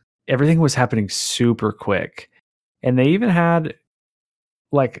jokes. Everything was happening super quick. And they even had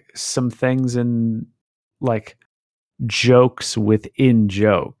like some things in like jokes within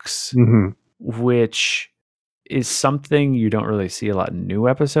jokes, which is something you don't really see a lot in new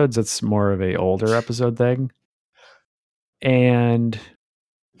episodes. It's more of a older episode thing. And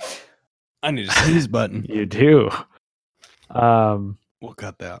I need a sneeze button. you do. We'll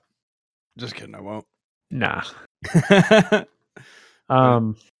cut that. Just kidding, I won't. Nah.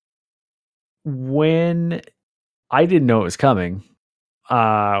 When I didn't know it was coming,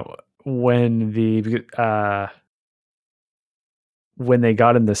 when they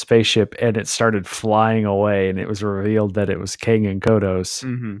got in the spaceship and it started flying away and it was revealed that it was Kang and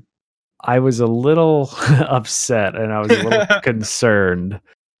Kodos, I was a little upset and I was a little concerned.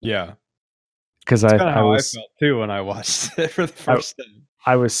 Yeah. Because I felt too when I watched it for the first time.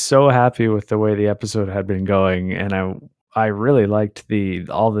 I was so happy with the way the episode had been going, and I really liked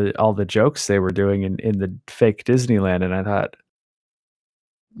all the jokes they were doing in the fake Disneyland, and I thought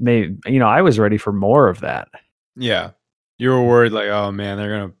maybe I was ready for more of that. Yeah. You were worried like, oh man,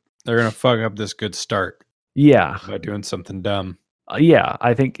 they're gonna fuck up this good start. Yeah. By doing something dumb. Yeah,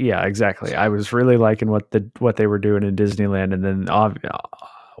 I think exactly. I was really liking what they were doing in Disneyland, and then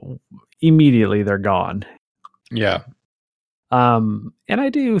immediately they're gone. Yeah. And I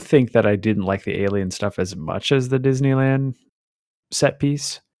do think that I didn't like the alien stuff as much as the Disneyland set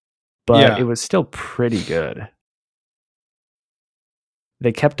piece, but it was still pretty good.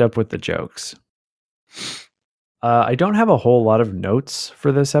 They kept up with the jokes. I don't have a whole lot of notes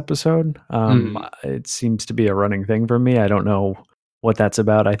for this episode. It seems to be a running thing for me. I don't know what that's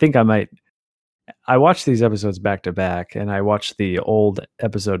about. I think I watched these episodes back to back, and I watched the old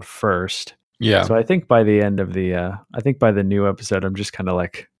episode first. Yeah. So I think by the end of by the new episode, I'm just kind of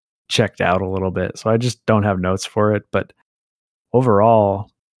like checked out a little bit. So I just don't have notes for it. But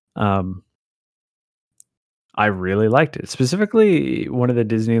overall, I really liked it. Specifically, one of the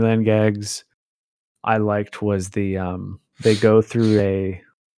Disneyland gags I liked was they go through a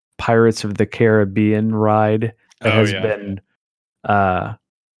Pirates of the Caribbean ride that has been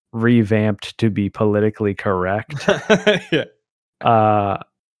revamped to be politically correct. Yeah.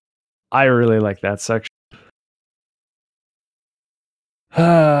 I really like that section.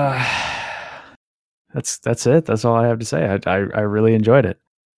 That's it. That's all I have to say. I really enjoyed it.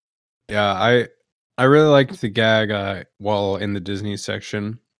 Yeah, I really liked the gag while in the Disney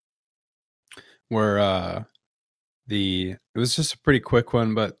section where it was just a pretty quick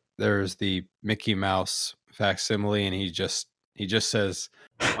one, but there's the Mickey Mouse facsimile, and he just says,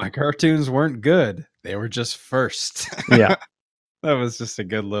 "My cartoons weren't good; they were just first." Yeah. That was just a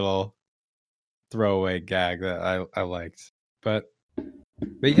good little throwaway gag that I liked. But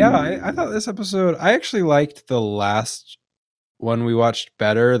yeah, I thought this episode. I actually liked the last one we watched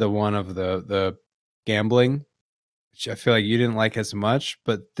better, the one of the gambling, which I feel like you didn't like as much,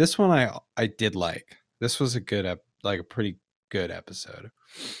 but this one I did like. This was a pretty good episode.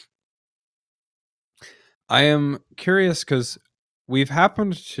 I am curious because we've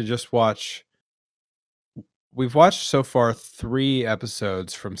watched so far 3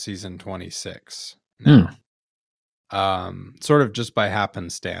 episodes from season 26 now. Sort of just by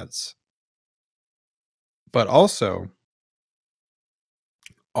happenstance. But also,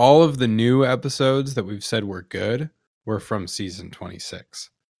 all of the new episodes that we've said were good were from season 26.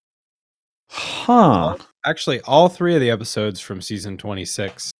 Huh. Actually, all 3 of the episodes from season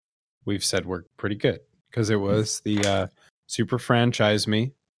 26 we've said were pretty good because it was the Super Franchise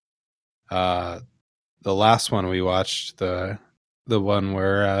Me. The last one we watched, the one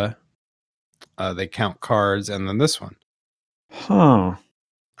where they count cards, and then this one. Huh.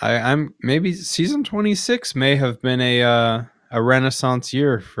 I'm maybe season 26 may have been a renaissance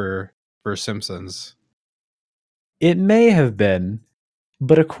year for Simpsons. It may have been,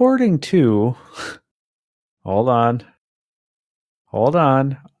 but according to hold on.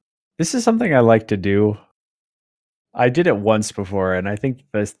 This is something I like to do. I did it once before, and I think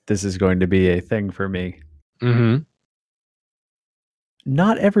this is going to be a thing for me. Mm-hmm.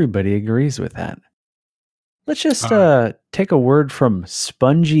 Not everybody agrees with that. Let's just take a word from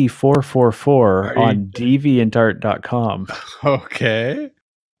Spongy444 on DeviantArt.com. Okay.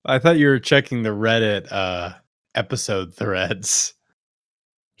 I thought you were checking the Reddit episode threads.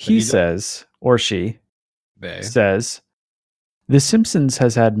 He says, or she They. says, The Simpsons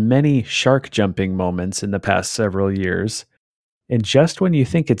has had many shark jumping moments in the past several years, and just when you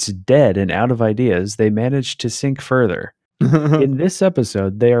think it's dead and out of ideas, they manage to sink further. In this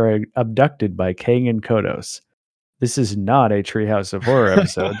episode, they are abducted by Kang and Kodos. This is not a Treehouse of Horror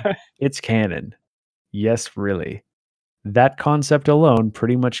episode. It's canon. Yes, really. That concept alone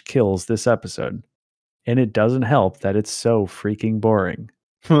pretty much kills this episode. And it doesn't help that it's so freaking boring.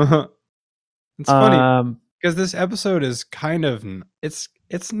 It's funny because this episode is kind of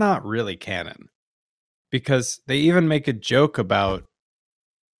it's not really canon, because they even make a joke about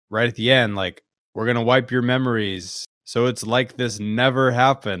right at the end, like, we're gonna wipe your memories, so it's like this never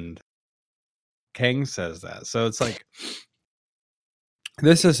happened. Kang says that, so it's like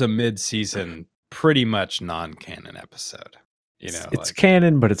this is a mid-season, pretty much non-canon episode. You know, it's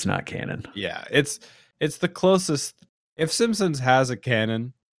canon, but it's not canon. Yeah, it's the closest. If Simpsons has a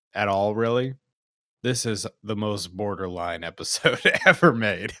canon at all, really, this is the most borderline episode ever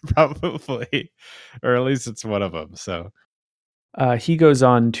made, probably, or at least it's one of them. So he goes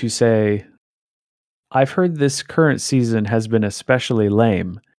on to say, I've heard this current season has been especially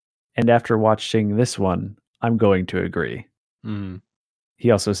lame, and after watching this one, I'm going to agree.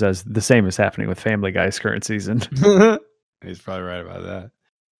 He also says the same is happening with Family Guy's current season. He's probably right about that.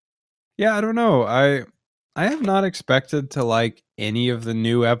 Yeah, I don't know. I have not expected to like any of the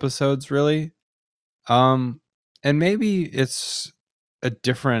new episodes, really. And maybe it's a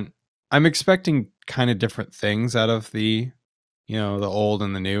different. I'm expecting kind of different things out of the, the old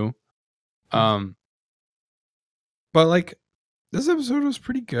and the new. But like, this episode was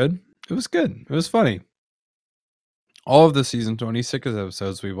pretty good. It was good. It was funny. All of the season 26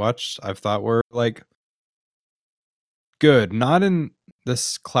 episodes we watched, I've thought were like good, not in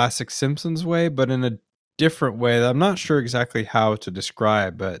this classic Simpsons way, but in a different way that I'm not sure exactly how to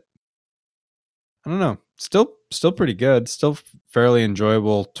describe, but I don't know. Still pretty good. Still fairly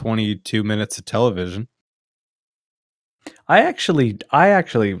enjoyable 22 minutes of television. I actually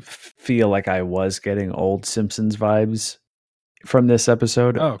feel like I was getting old Simpsons vibes from this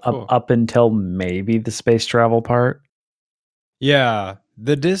episode. Oh, cool. up until maybe the space travel part. Yeah,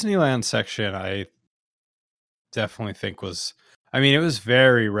 the Disneyland section I definitely think was, it was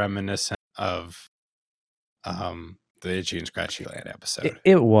very reminiscent of the Itchy and Scratchy Land episode.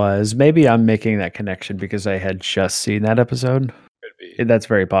 It was. Maybe I'm making that connection because I had just seen that episode. Could be. That's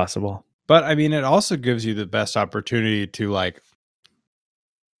very possible. But it also gives you the best opportunity to like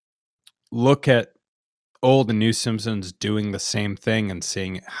look at old and new Simpsons doing the same thing and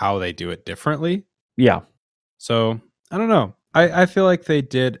seeing how they do it differently. Yeah. So I don't know. I feel like they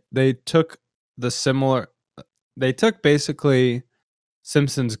took the similar. They took basically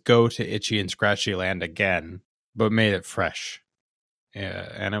Simpsons Go to Itchy and Scratchy Land again, but made it fresh. Yeah,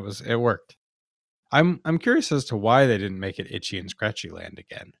 and it worked. I'm curious as to why they didn't make it Itchy and Scratchy Land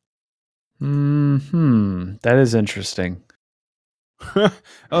again. That is interesting.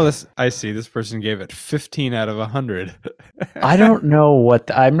 I see. This person gave it 15 out of 100. I don't know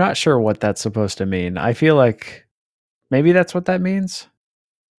I'm not sure what that's supposed to mean. I feel like maybe that's what that means.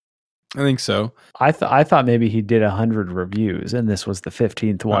 I think so. I thought maybe he did 100 reviews and this was the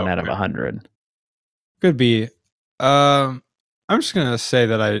 15th one out of 100. Could be. I'm just gonna say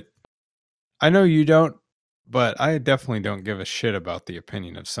that I know you don't, but I definitely don't give a shit about the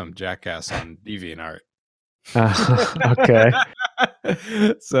opinion of some jackass on DeviantArt. Okay.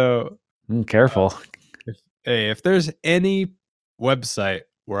 So Careful. if there's any website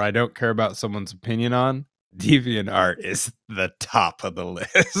where I don't care about someone's opinion on, DeviantArt is the top of the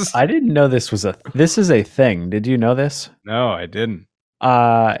list. I didn't know this is a thing. Did you know this? No, I didn't.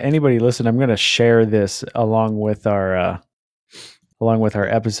 Anybody listen, I'm going to share this along with our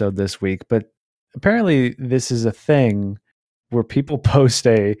episode this week, but apparently this is a thing where people post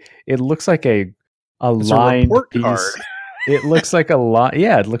it looks like a lined piece. Card. It looks like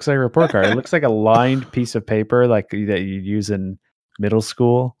it looks like a report card. It looks like a lined piece of paper like that you use in middle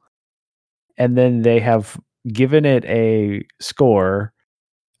school. And then they have given it a score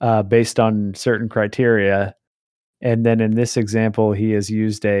based on certain criteria. And then in this example, he has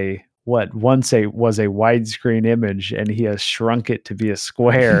used what once was a widescreen image, and he has shrunk it to be a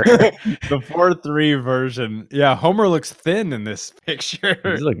square. The 4:3 version. Yeah, Homer looks thin in this picture.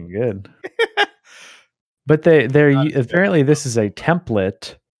 He's looking good. But they're apparently this is a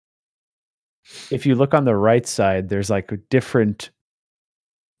template. If you look on the right side, there's like different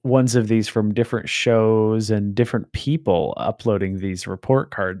ones of these from different shows and different people uploading these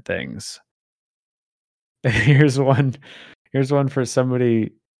report card things. Here's one for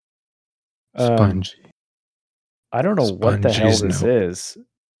somebody. Spongy. I don't know what the hell this is.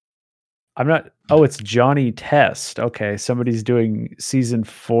 I'm not. Oh, it's Johnny Test. Okay, somebody's doing season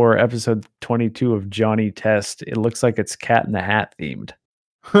 4, episode 22 of Johnny Test. It looks like it's Cat in the Hat themed.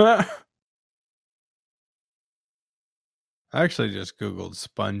 I actually just Googled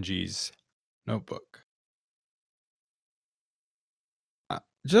Spongy's notebook.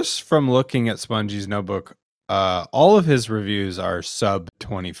 Just from looking at Spongy's notebook, all of his reviews are sub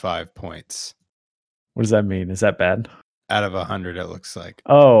 25 points. What does that mean? Is that bad? Out of 100, it looks like.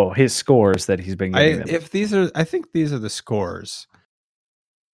 Oh, his scores that he's been giving them. I think these are the scores.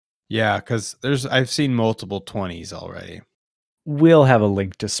 Yeah, because I've seen multiple 20s already. We'll have a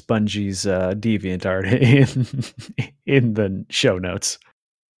link to Spongy's DeviantArt in the show notes.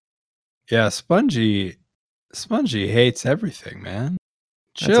 Yeah, Spongy hates everything, man.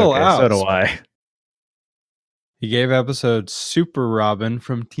 Chill out. So do I. He gave episode Super Robin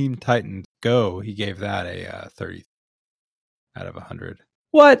from Teen Titans Go. He gave that a 30 out of 100.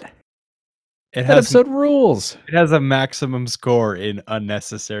 What? That episode rules. It has a maximum score in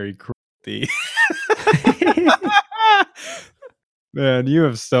unnecessary cruelty. Man, you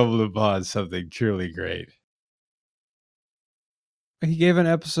have stumbled upon something truly great. He gave an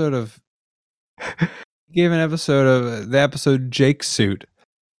episode of the episode Jake Suit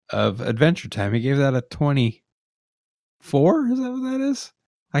of Adventure Time. He gave that a 24. Is that what that is?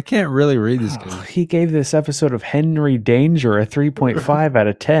 I can't really read this. He gave this episode of Henry Danger a 3.5 out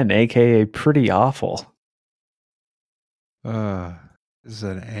of 10, aka pretty awful. This is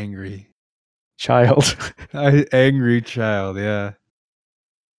an angry child. Angry child, yeah.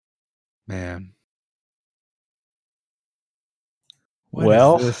 Man.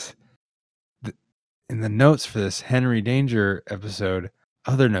 What is this? In the notes for this Henry Danger episode,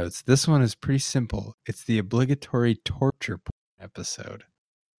 other notes. This one is pretty simple. It's the obligatory torture episode.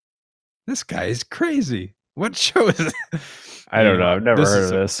 This guy is crazy. What show is it? I don't know. I've never heard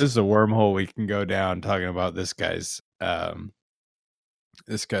of this. This is a wormhole we can go down talking about this guy's Tumblr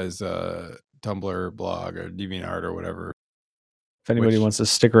blog or DeviantArt or whatever. If anybody wants to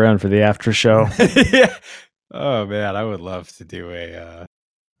stick around for the after show. Yeah. Oh man, I would love to do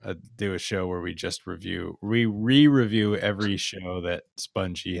a show where we just re-review every show that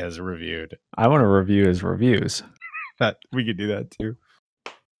Spongy has reviewed. I want to review his reviews. That we could do that too.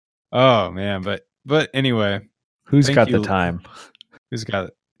 Oh man, but anyway, who's got the time? Who's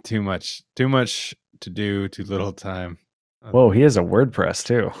got too much to do, too little time? Whoa, he has a WordPress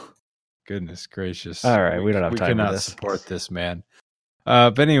too. Goodness gracious! All right, we don't have time. We cannot support this man.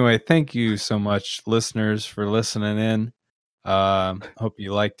 But anyway, thank you so much, listeners, for listening in. Hope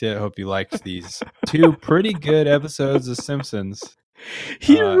you liked it. Hope you liked these 2 pretty good episodes of Simpsons.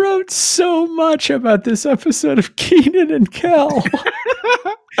 He wrote so much about this episode of Keenan and Kel.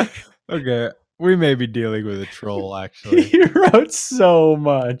 Okay, we may be dealing with a troll, actually. He wrote so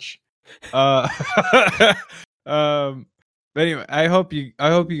much. But anyway, I hope you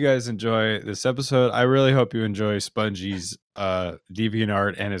guys enjoy this episode. I really hope you enjoy Spongey's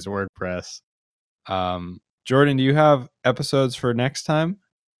DeviantArt and his WordPress. Jordan, do you have episodes for next time?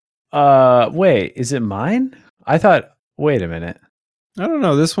 Wait, is it mine? I thought. Wait a minute. I don't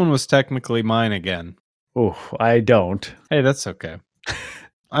know. This one was technically mine again. Oh, I don't. Hey, that's okay.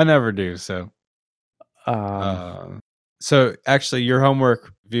 I never do. So, so actually, your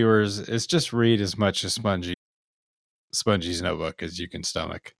homework, viewers, is just read as much as Spongey's notebook as you can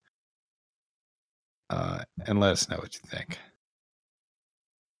stomach, and let us know what you think.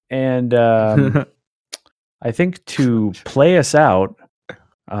 And I think to play us out,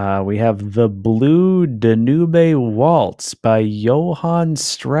 we have The Blue Danube Waltz by Johann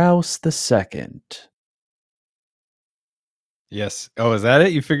Strauss II. Yes. Oh, is that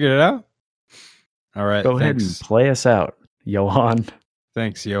it? You figured it out? All right. Go ahead and play us out, Johann.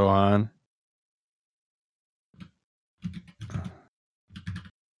 Thanks, Johann.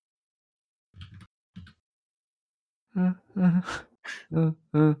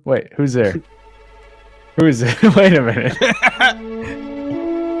 Wait, who's there? Who is it? Wait a minute.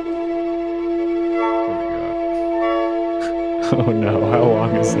 Oh no, how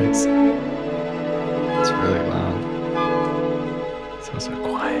long is this? It's really long. So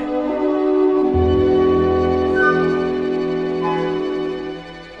quiet.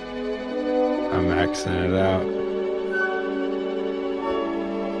 I'm maxing it out.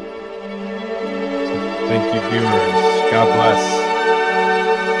 Thank you, viewers. God bless.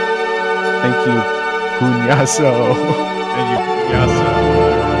 Thank you, Punyaso. Thank you, Picasso.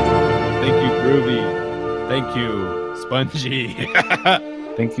 Thank you, Groovy. Thank you, Spongy.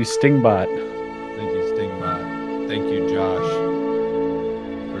 Thank you, Stingbot. Thank you, Stingbot. Thank you, Josh,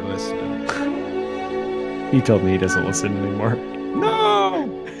 for listening. He told me he doesn't listen anymore. No!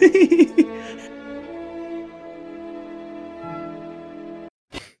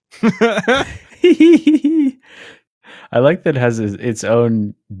 I like that it has its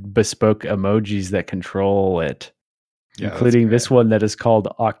own bespoke emojis that control it, Yeah, including this one that is called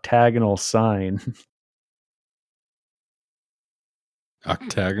Octagonal Sign.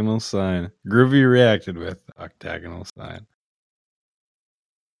 Octagonal sign. Groovy reacted with octagonal sign.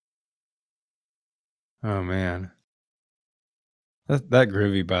 Oh man. That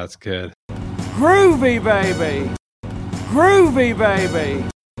Groovy bot's good. Groovy baby! Groovy baby!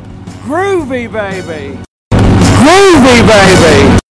 Groovy baby! Groovy baby!